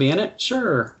movie. You want to be in it?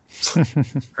 Sure.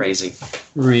 Crazy.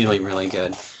 Really, really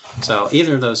good. So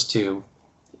either of those two,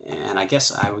 and I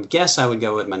would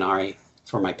go with Minari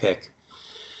for my pick.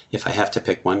 If I have to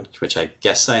pick one, which I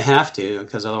guess I have to,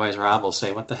 because otherwise Rob will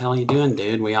say, what the hell are you doing,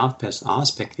 dude? We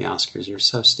always pick the Oscars. You're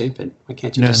so stupid. Why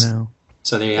can't you No.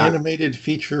 So there you are. Animated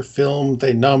feature film,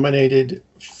 they nominated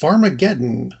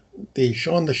Farmageddon, the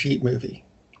Shaun the Sheep movie.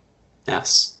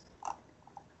 Yes.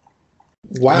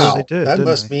 Wow. Well, they did, that didn't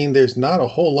must they? mean there's not a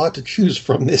whole lot to choose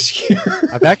from this year.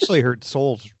 I've actually heard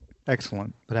Soul's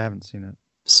excellent, but I haven't seen it.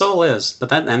 Soul is, but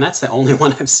that's the only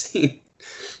one I've seen,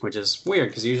 which is weird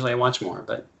because usually I watch more.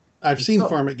 But I've seen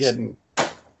Farmageddon.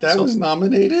 That was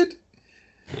nominated?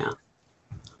 Yeah.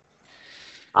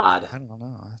 Odd. I don't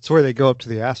know. That's where they go up to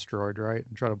the asteroid, right,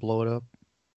 and try to blow it up.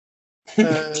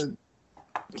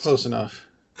 Close enough.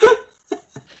 So.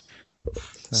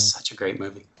 Such a great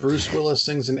movie. Bruce Willis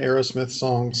sings an Aerosmith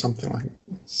song, something like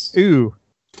that. Ooh.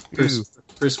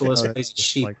 Bruce Willis plays a Just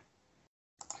sheep. like-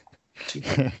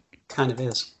 Kind of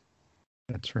is.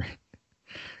 That's right.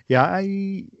 Yeah,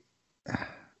 I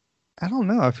don't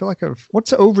know. I feel like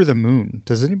what's Over the Moon?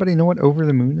 Does anybody know what Over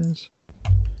the Moon is?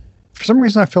 For some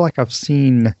reason, I feel like I've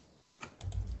seen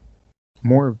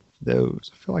more of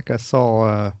those. I feel like I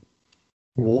saw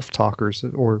Wolf Talkers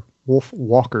or Wolf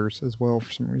Walkers as well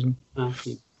for some reason. Well,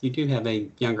 you do have a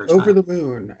younger child. Over the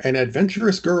Moon. An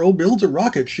adventurous girl builds a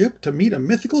rocket ship to meet a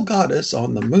mythical goddess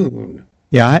on the moon.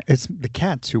 Yeah, it's the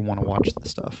cats who want to watch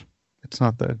this stuff. It's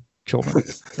not the children.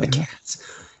 The cats.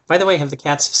 By the way, have the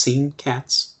cats seen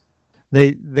Cats?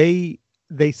 They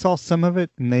saw some of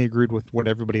it and they agreed with what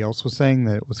everybody else was saying,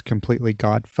 that it was completely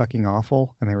god fucking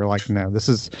awful, and they were like, no, this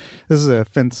is an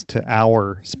offense to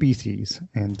our species,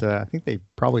 and I think they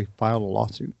probably filed a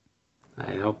lawsuit.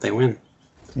 I hope they win.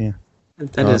 Yeah.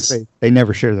 That is. They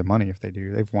never share the money if they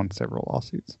do. They've won several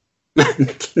lawsuits.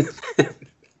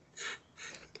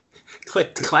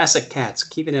 Classic Cats,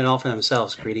 keeping it all for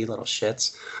themselves, greedy little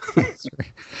shits.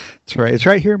 That's right. It's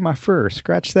right here in my fur.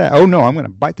 Scratch that. Oh no, I'm going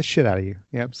to bite the shit out of you.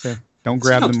 Yep. So don't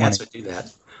grab the money. Cats would do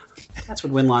that. Cats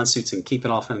would win lawsuits and keep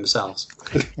it all for themselves.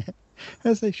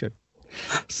 As they should.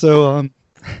 So,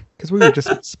 because we were just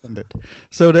suspended.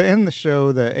 So to end the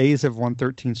show, the A's have won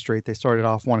 13 straight. They started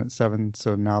off 1-7,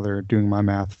 so now they're doing my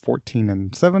math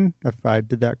 14-7, if I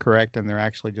did that correct, and they're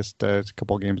actually just a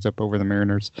couple games up over the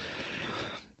Mariners.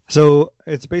 So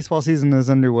it's baseball season is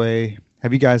underway.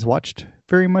 Have you guys watched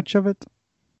very much of it?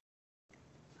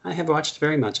 I have watched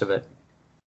very much of it.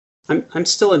 I'm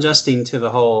still adjusting to the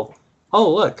whole,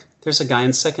 oh, look, there's a guy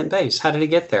in second base. How did he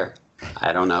get there?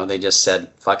 I don't know. They just said,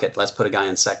 fuck it, let's put a guy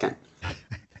in second.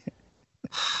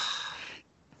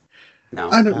 No,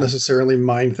 I don't necessarily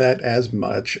mind that as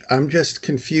much. I'm just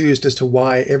confused as to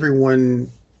why everyone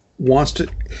wants to...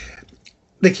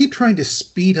 They keep trying to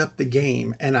speed up the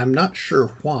game, and I'm not sure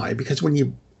why. Because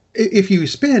if you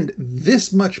spend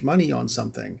this much money on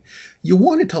something, you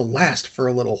want it to last for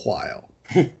a little while.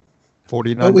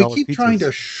 $49 But we keep pizzas. trying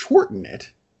to shorten it,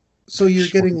 so you're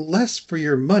getting less for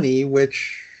your money,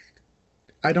 which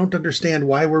I don't understand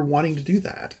why we're wanting to do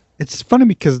that. It's funny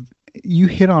because you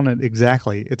hit on it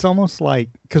exactly. It's almost like,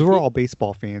 because we're all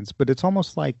baseball fans, but it's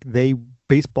almost like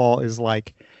baseball is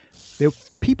like, the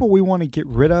people we want to get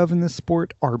rid of in this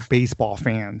sport are baseball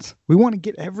fans. We want to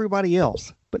get everybody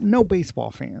else, but no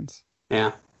baseball fans.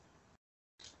 Yeah.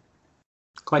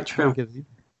 Quite true.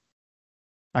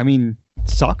 I mean,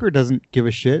 soccer doesn't give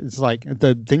a shit. It's like,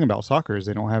 the thing about soccer is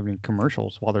they don't have any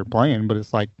commercials while they're playing, but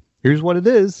it's like, here's what it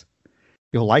is.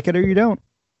 You'll like it or you don't.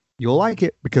 You'll like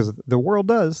it because the world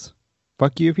does.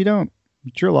 Fuck you if you don't.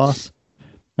 It's your loss.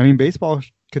 I mean, baseball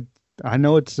could... I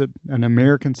know it's an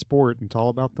American sport and it's all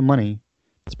about the money,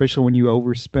 especially when you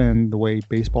overspend the way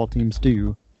baseball teams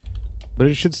do. But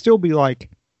it should still be like,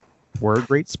 we're a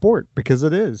great sport because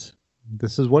it is.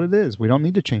 This is what it is. We don't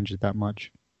need to change it that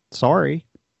much. Sorry.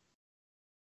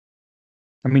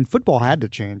 I mean, football had to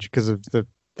change because of the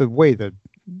way that,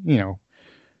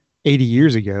 80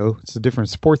 years ago, it's a different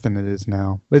sport than it is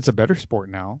now. It's a better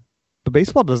sport now. But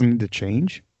baseball doesn't need to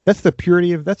change. That's the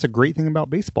purity of, that's a great thing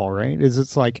about baseball, right? Is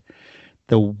it's like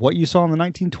what you saw in the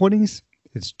 1920s,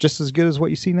 it's just as good as what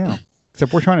you see now.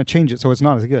 Except we're trying to change it so it's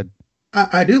not as good.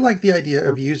 I do like the idea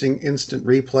of using instant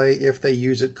replay if they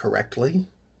use it correctly.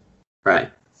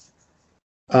 Right.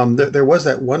 There was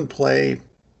that one play,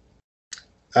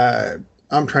 I'm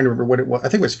trying to remember what it was. I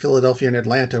think it was Philadelphia and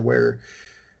Atlanta where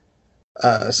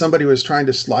somebody was trying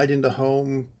to slide into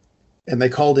home and they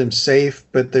called him safe,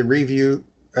 but the review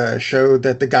showed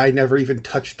that the guy never even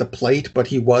touched the plate, but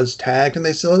he was tagged, and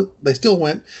they still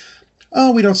went,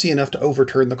 "Oh, we don't see enough to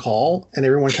overturn the call," and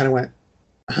everyone kind of went,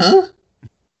 "Huh?"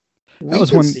 That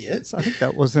was when, see it. I think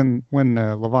that was when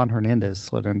Livan Hernandez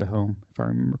slid into home, if I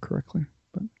remember correctly.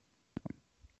 But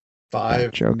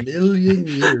 5 million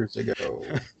years ago.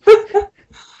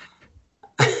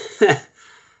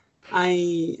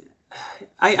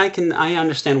 I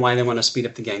understand why they want to speed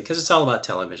up the game because it's all about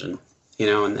television,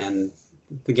 and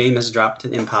the game has dropped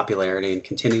in popularity and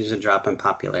continues to drop in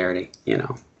popularity.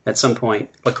 At some point,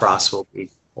 lacrosse will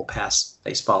pass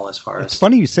baseball as far as. It's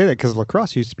funny you say that because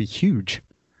lacrosse used to be huge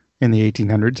in the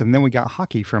 1800s, and then we got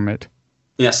hockey from it.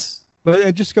 Yes, but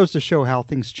it just goes to show how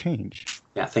things change.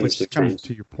 Yeah, things do change. change.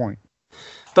 To your point,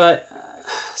 but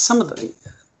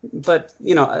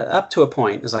up to a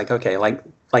point is like, okay,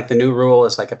 like the new rule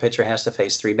is like a pitcher has to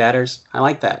face 3 batters. I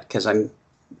like that because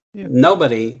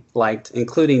nobody liked,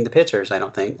 including the pitchers, I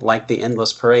don't think, liked the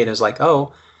endless parade. Is like,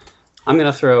 oh, I'm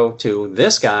going to throw to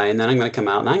this guy, and then I'm going to come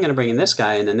out, and I'm going to bring in this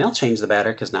guy, and then they'll change the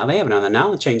batter because now they have another.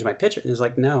 Now I'll change my pitcher. And it's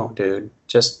like, no, dude,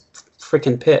 just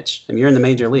freaking pitch. I mean, you're in the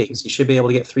major leagues. You should be able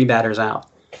to get 3 batters out.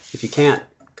 If you can't,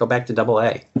 go back to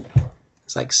Double-A.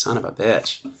 It's like, son of a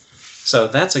bitch. So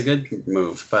that's a good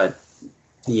move, but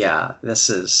yeah,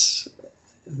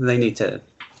 they need to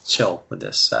chill with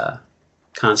this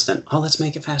constant, let's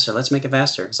make it faster.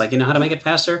 It's like, how to make it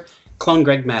faster? Clone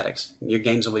Greg Maddux. Your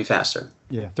games will be faster.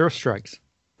 Yeah, throw strikes.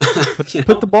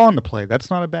 Put the ball into play. That's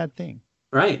not a bad thing.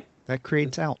 Right. That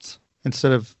creates outs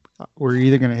instead of we're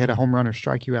either going to hit a home run or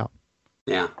strike you out.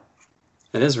 Yeah.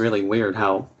 It is really weird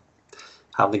how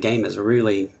the game is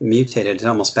really mutated. It's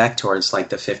almost back towards like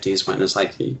the 50s when it's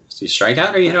like you strike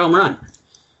out or you hit a home run.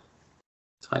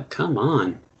 It's like, come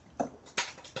on.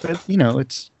 But,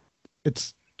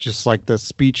 it's just like the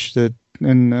speech that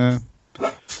in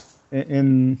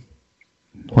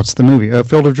what's the movie?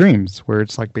 Field of Dreams, where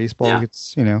it's like baseball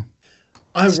gets,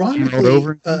 Ironically,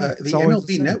 over. The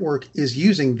MLB Network is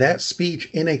using that speech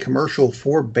in a commercial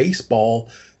for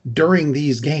baseball during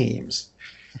these games.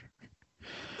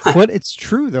 But it's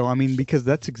true, though. I mean, because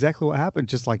that's exactly what happened.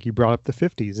 Just like you brought up the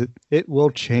 50s. It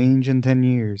will change in 10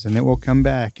 years, and it will come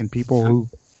back. And people who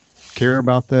care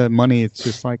about the money, it's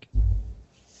just like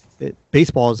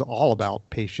baseball is all about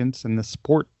patience and the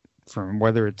sport, from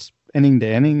whether it's inning to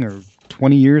inning or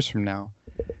 20 years from now.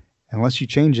 Unless you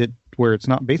change it where it's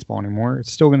not baseball anymore,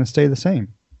 it's still going to stay the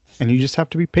same. And you just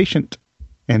have to be patient.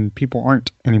 And people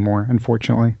aren't anymore,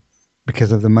 unfortunately,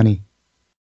 because of the money.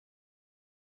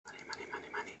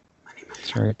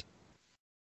 That's right.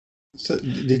 So,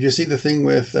 did you see the thing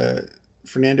with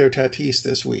Fernando Tatis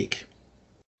this week?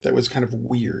 That was kind of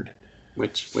weird.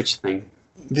 Which thing?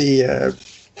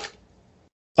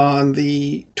 On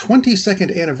the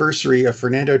 22nd anniversary of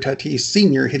Fernando Tatis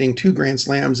Sr. hitting 2 grand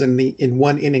slams in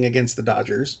one inning against the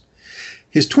Dodgers,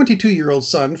 his 22-year-old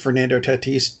son, Fernando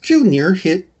Tatis Jr.,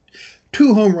 hit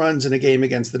 2 home runs in a game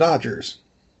against the Dodgers.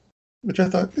 Which I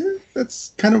thought,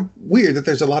 that's kind of weird that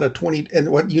there's a lot of 20...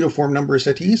 And what uniform number is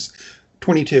Tatis?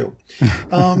 22.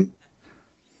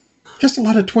 Just a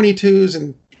lot of 22s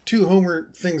and 2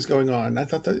 homer things going on. I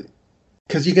thought that...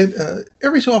 Because you get...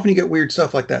 every so often you get weird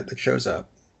stuff like that shows up.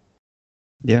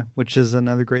 Yeah, which is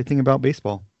another great thing about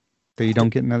baseball. That you don't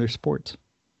get in other sports.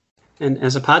 And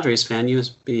as a Padres fan, you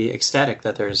must be ecstatic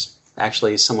that there's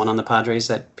actually someone on the Padres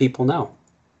that people know,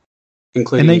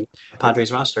 including the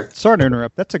Padres roster. Sorry to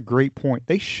interrupt. That's a great point.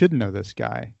 They should know this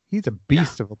guy. He's a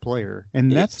beast of a player.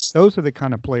 And those are the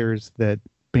kind of players that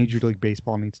Major League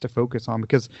Baseball needs to focus on,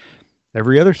 because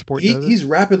every other sport he's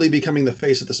rapidly becoming the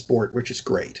face of the sport, which is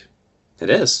great. It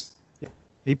is.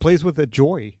 He plays with a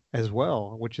joy as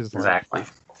well, which is exactly.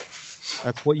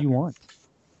 That's what you want.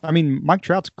 I mean, Mike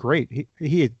Trout's great.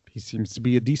 He seems to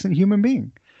be a decent human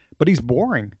being, but he's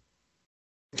boring.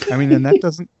 I mean, and that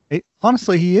doesn't...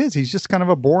 honestly, he is. He's just kind of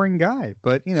a boring guy.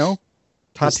 But,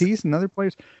 Tatis and other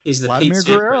players... He's the Vladimir Pete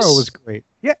Guerrero Sampras. was great.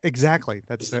 Yeah, exactly.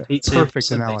 That's a perfect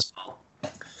analogy.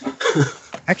 Baseball.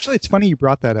 Actually, it's funny you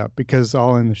brought that up, because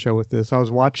I'll end the show with this. I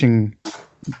was watching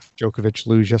Djokovic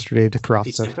lose yesterday to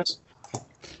Karatsev.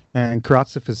 And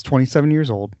Karatsev is 27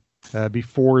 years old.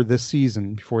 Before this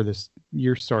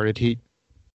year started,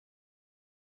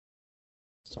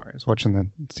 Sorry, I was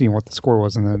seeing what the score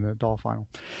was in the Nadal final.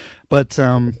 But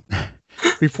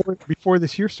before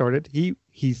this year started,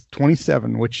 he's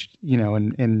 27, which,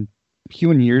 in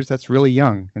human years, that's really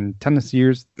young. In tennis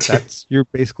years, you're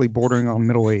basically bordering on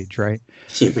middle age, right?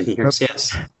 Human years,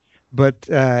 yes. But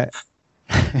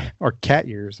or cat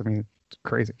years. I mean, it's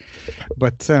crazy.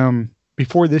 But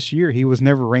before this year, he was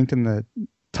never ranked in the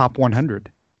top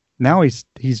 100. Now he's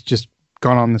just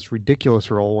gone on this ridiculous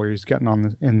roll where he's getting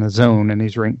in the zone, and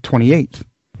he's ranked 28th.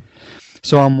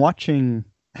 So I'm watching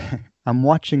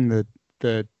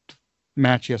the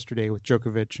match yesterday with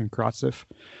Djokovic and Karatsev,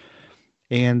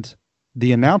 and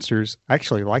the announcers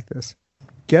actually like this.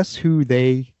 Guess who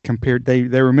they compared?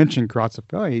 They were mentioning Karatsev.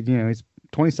 Oh, he's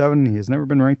 27. He has never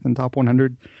been ranked in the top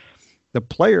 100. The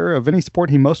player of any sport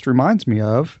he most reminds me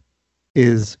of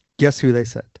is, guess who they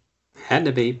said? Had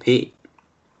to be Pete.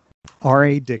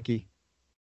 R.A. Dickey.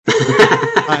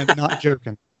 I'm not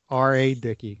joking. R.A.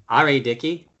 Dickey. R.A.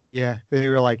 Dickey? Yeah, they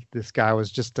were like, this guy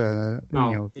was just then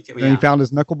yeah. he found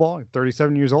his knuckleball at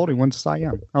 37 years old. He went to Cy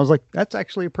Young. I was like, that's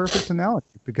actually a perfect analogy,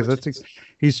 because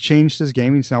he's changed his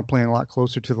game. He's now playing a lot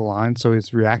closer to the line, so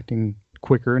he's reacting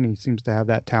quicker, and he seems to have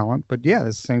that talent. But yeah,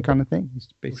 it's the same kind of thing. He's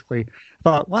basically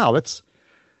thought, wow,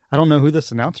 I don't know who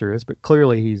this announcer is, but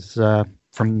clearly he's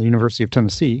from the University of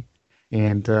Tennessee.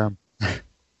 And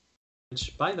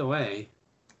which, by the way,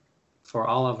 for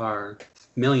all of our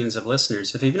millions of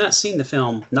listeners, if you've not seen the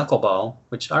film Knuckleball,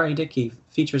 which R.A. Dickey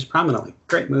features prominently,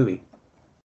 great movie.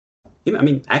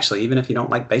 Actually, even if you don't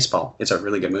like baseball, it's a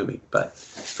really good movie. But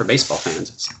for baseball fans,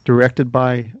 it's directed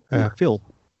by Phil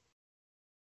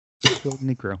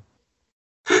Necro.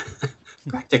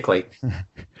 Practically.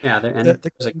 Yeah,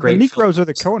 there's a great... The Necros are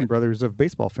the Coen brothers of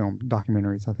baseball film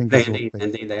documentaries. I think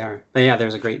indeed they are. But yeah,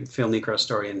 there's a great Phil Necro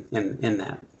story in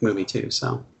that movie too.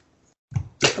 So,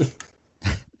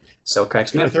 so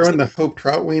cracks me Can I up. throw in the Hope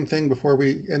Troutween thing before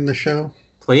we end the show?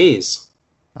 Please.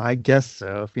 I guess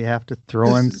so. If you have to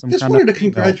throw in some just kind wanted of... to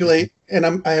congratulate,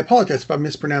 and I apologize if I'm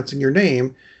mispronouncing your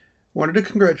name. Wanted to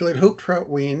congratulate Hope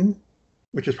Troutween,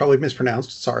 which is probably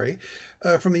mispronounced, sorry,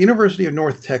 from the University of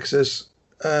North Texas,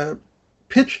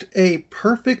 pitched a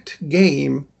perfect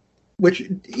game, which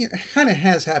kind of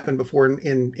has happened before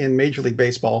in Major League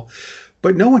Baseball,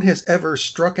 but no one has ever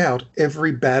struck out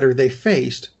every batter they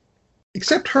faced,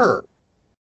 except her.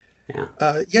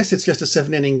 Yeah. Yes, it's just a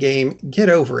 7-inning game. Get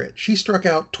over it. She struck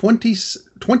out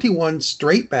 21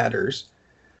 straight batters.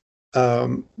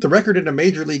 The record in a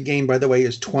Major League game, by the way,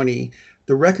 is 20.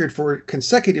 The record for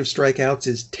consecutive strikeouts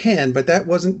is 10, but that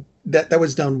was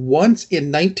done once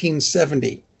in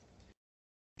 1970.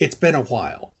 It's been a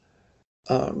while.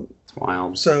 It's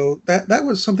wild. So that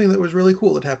was something that was really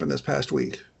cool that happened this past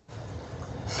week.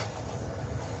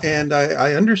 And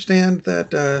I understand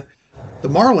that the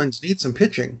Marlins need some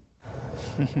pitching.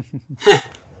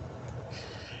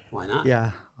 Why not?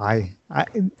 Yeah, I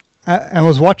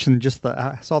was watching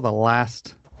I saw the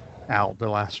last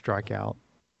strikeout,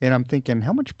 and I'm thinking,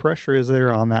 how much pressure is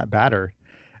there on that batter?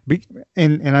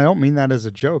 And I don't mean that as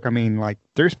a joke. I mean, like,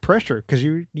 there's pressure, because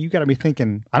you got to be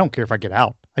thinking, I don't care if I get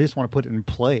out. I just want to put it in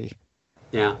play.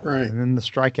 Yeah. Right. And then the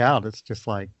strikeout, it's just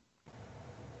like,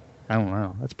 I don't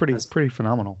know. That's pretty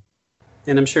phenomenal.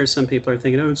 And I'm sure some people are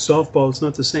thinking, oh, it's softball, it's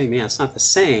not the same. Yeah, it's not the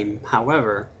same.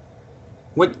 However,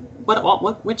 which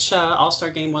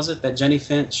All-Star game was it that Jenny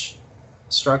Finch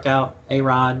struck out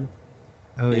A-Rod?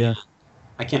 Oh, yeah.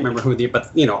 I can't remember who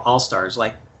but All-Stars,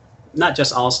 like, not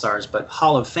just All-Stars, but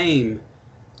Hall of Fame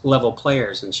level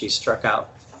players, and she struck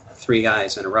out 3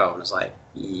 guys in a row, and it's like,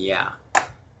 yeah.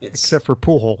 Except for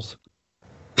Pujols.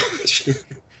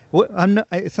 Well,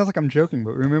 it sounds like I'm joking,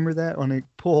 but remember that when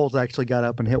Pujols actually got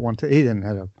up and hit one? He didn't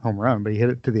hit a home run, but he hit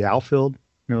it to the outfield.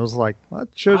 And it was like, well,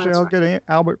 that shows Oh, you that's how right. good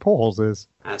Albert Pujols is,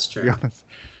 That's to be true. honest.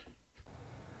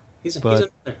 He's But-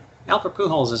 another. Albert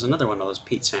Pujols is another one of those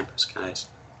Pete Sampras guys.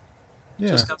 Yeah.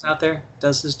 Just goes out there,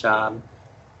 does his job,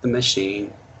 the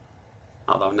machine.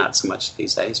 Although not so much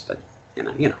these days, but you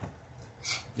know.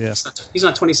 Yeah. He's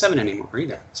not 27 anymore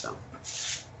either. So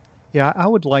Yeah, I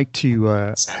would like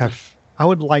to Sadly. have. I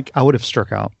would have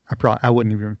struck out. I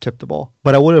wouldn't even have tipped the ball,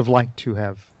 but I would have liked to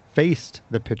have faced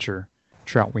the pitcher,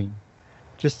 Troutwing,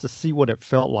 just to see what it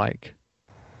felt like.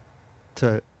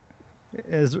 To,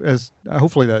 as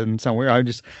hopefully that didn't sound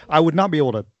weird. I would not be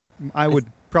able to. I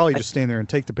would probably just stand there and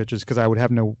take the pitches because I would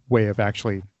have no way of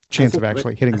hitting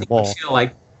the ball. I feel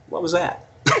like, what was that?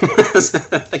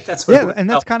 I think that's what it Yeah, would and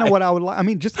that's felt kind of like. what I would like. I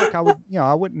mean, just like I would,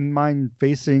 I wouldn't mind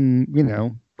facing,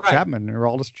 Right. Chapman or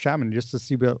Aldis Chapman just to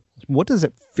see what does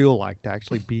it feel like to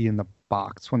actually be in the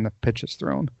box when the pitch is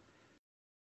thrown.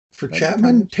 For That'd be Chapman,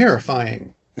 kind of-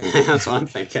 terrifying. That's what I'm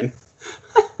thinking.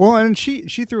 Well, and she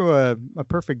threw a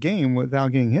perfect game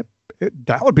without getting hit.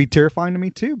 That would be terrifying to me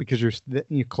too because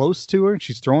you're close to her and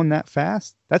she's throwing that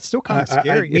fast. That's still kind of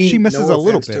scary. If she misses no a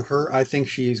little offense to bit, her, I think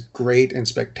she's great and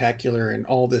spectacular and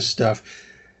all this stuff.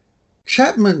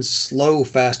 Chapman's slow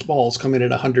fastballs come in at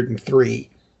 103.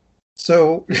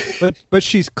 So but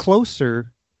she's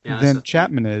closer Yeah, that's than the-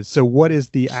 Chapman is. So what is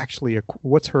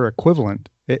what's her equivalent?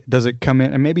 Does it come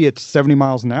in? And maybe it's 70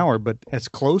 miles an hour, but as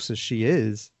close as she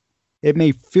is, it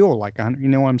may feel like 100. You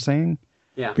know what I'm saying?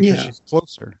 Yeah, Because Yeah. she's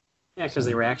closer. yeah, because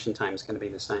the reaction time is going to be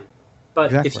the same. But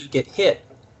Exactly.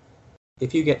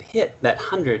 if you get hit, that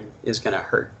 100 is going to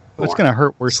hurt. Well, it's more. going to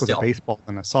hurt worse with a Still. baseball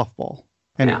than a softball.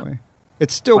 Anyway,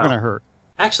 it's still Well, going to hurt.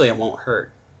 Actually, it won't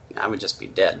hurt. I would just be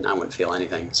dead, and I wouldn't feel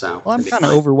anything. So Well, I'm it'd be kind of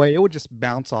fine. overweight. It would just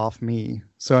bounce off me.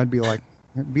 So it'd be like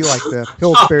the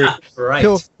Pillsbury. Right?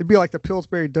 It'd be like the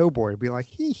Pillsbury Doughboy. It'd be like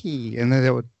hee hee, and then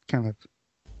it would kind of.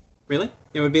 Really?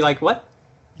 It would be like what?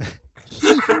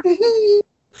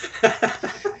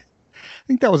 I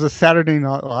think that was a Saturday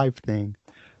Night Live thing,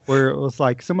 where it was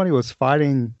like somebody was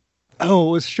fighting. Oh,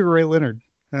 it was Sugar Ray Leonard.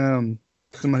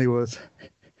 Somebody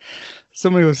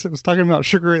was talking about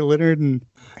Sugar Ray Leonard, and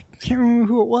I can't remember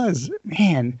who it was,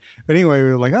 man. But anyway, we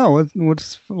were like, oh,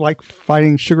 what's like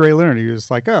fighting Sugar Ray Leonard? He was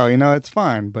like, oh, it's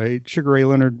fine. But Sugar Ray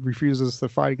Leonard refuses to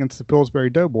fight against the Pillsbury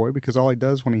Doughboy because all he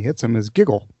does when he hits him is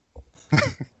giggle.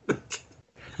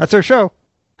 That's our show.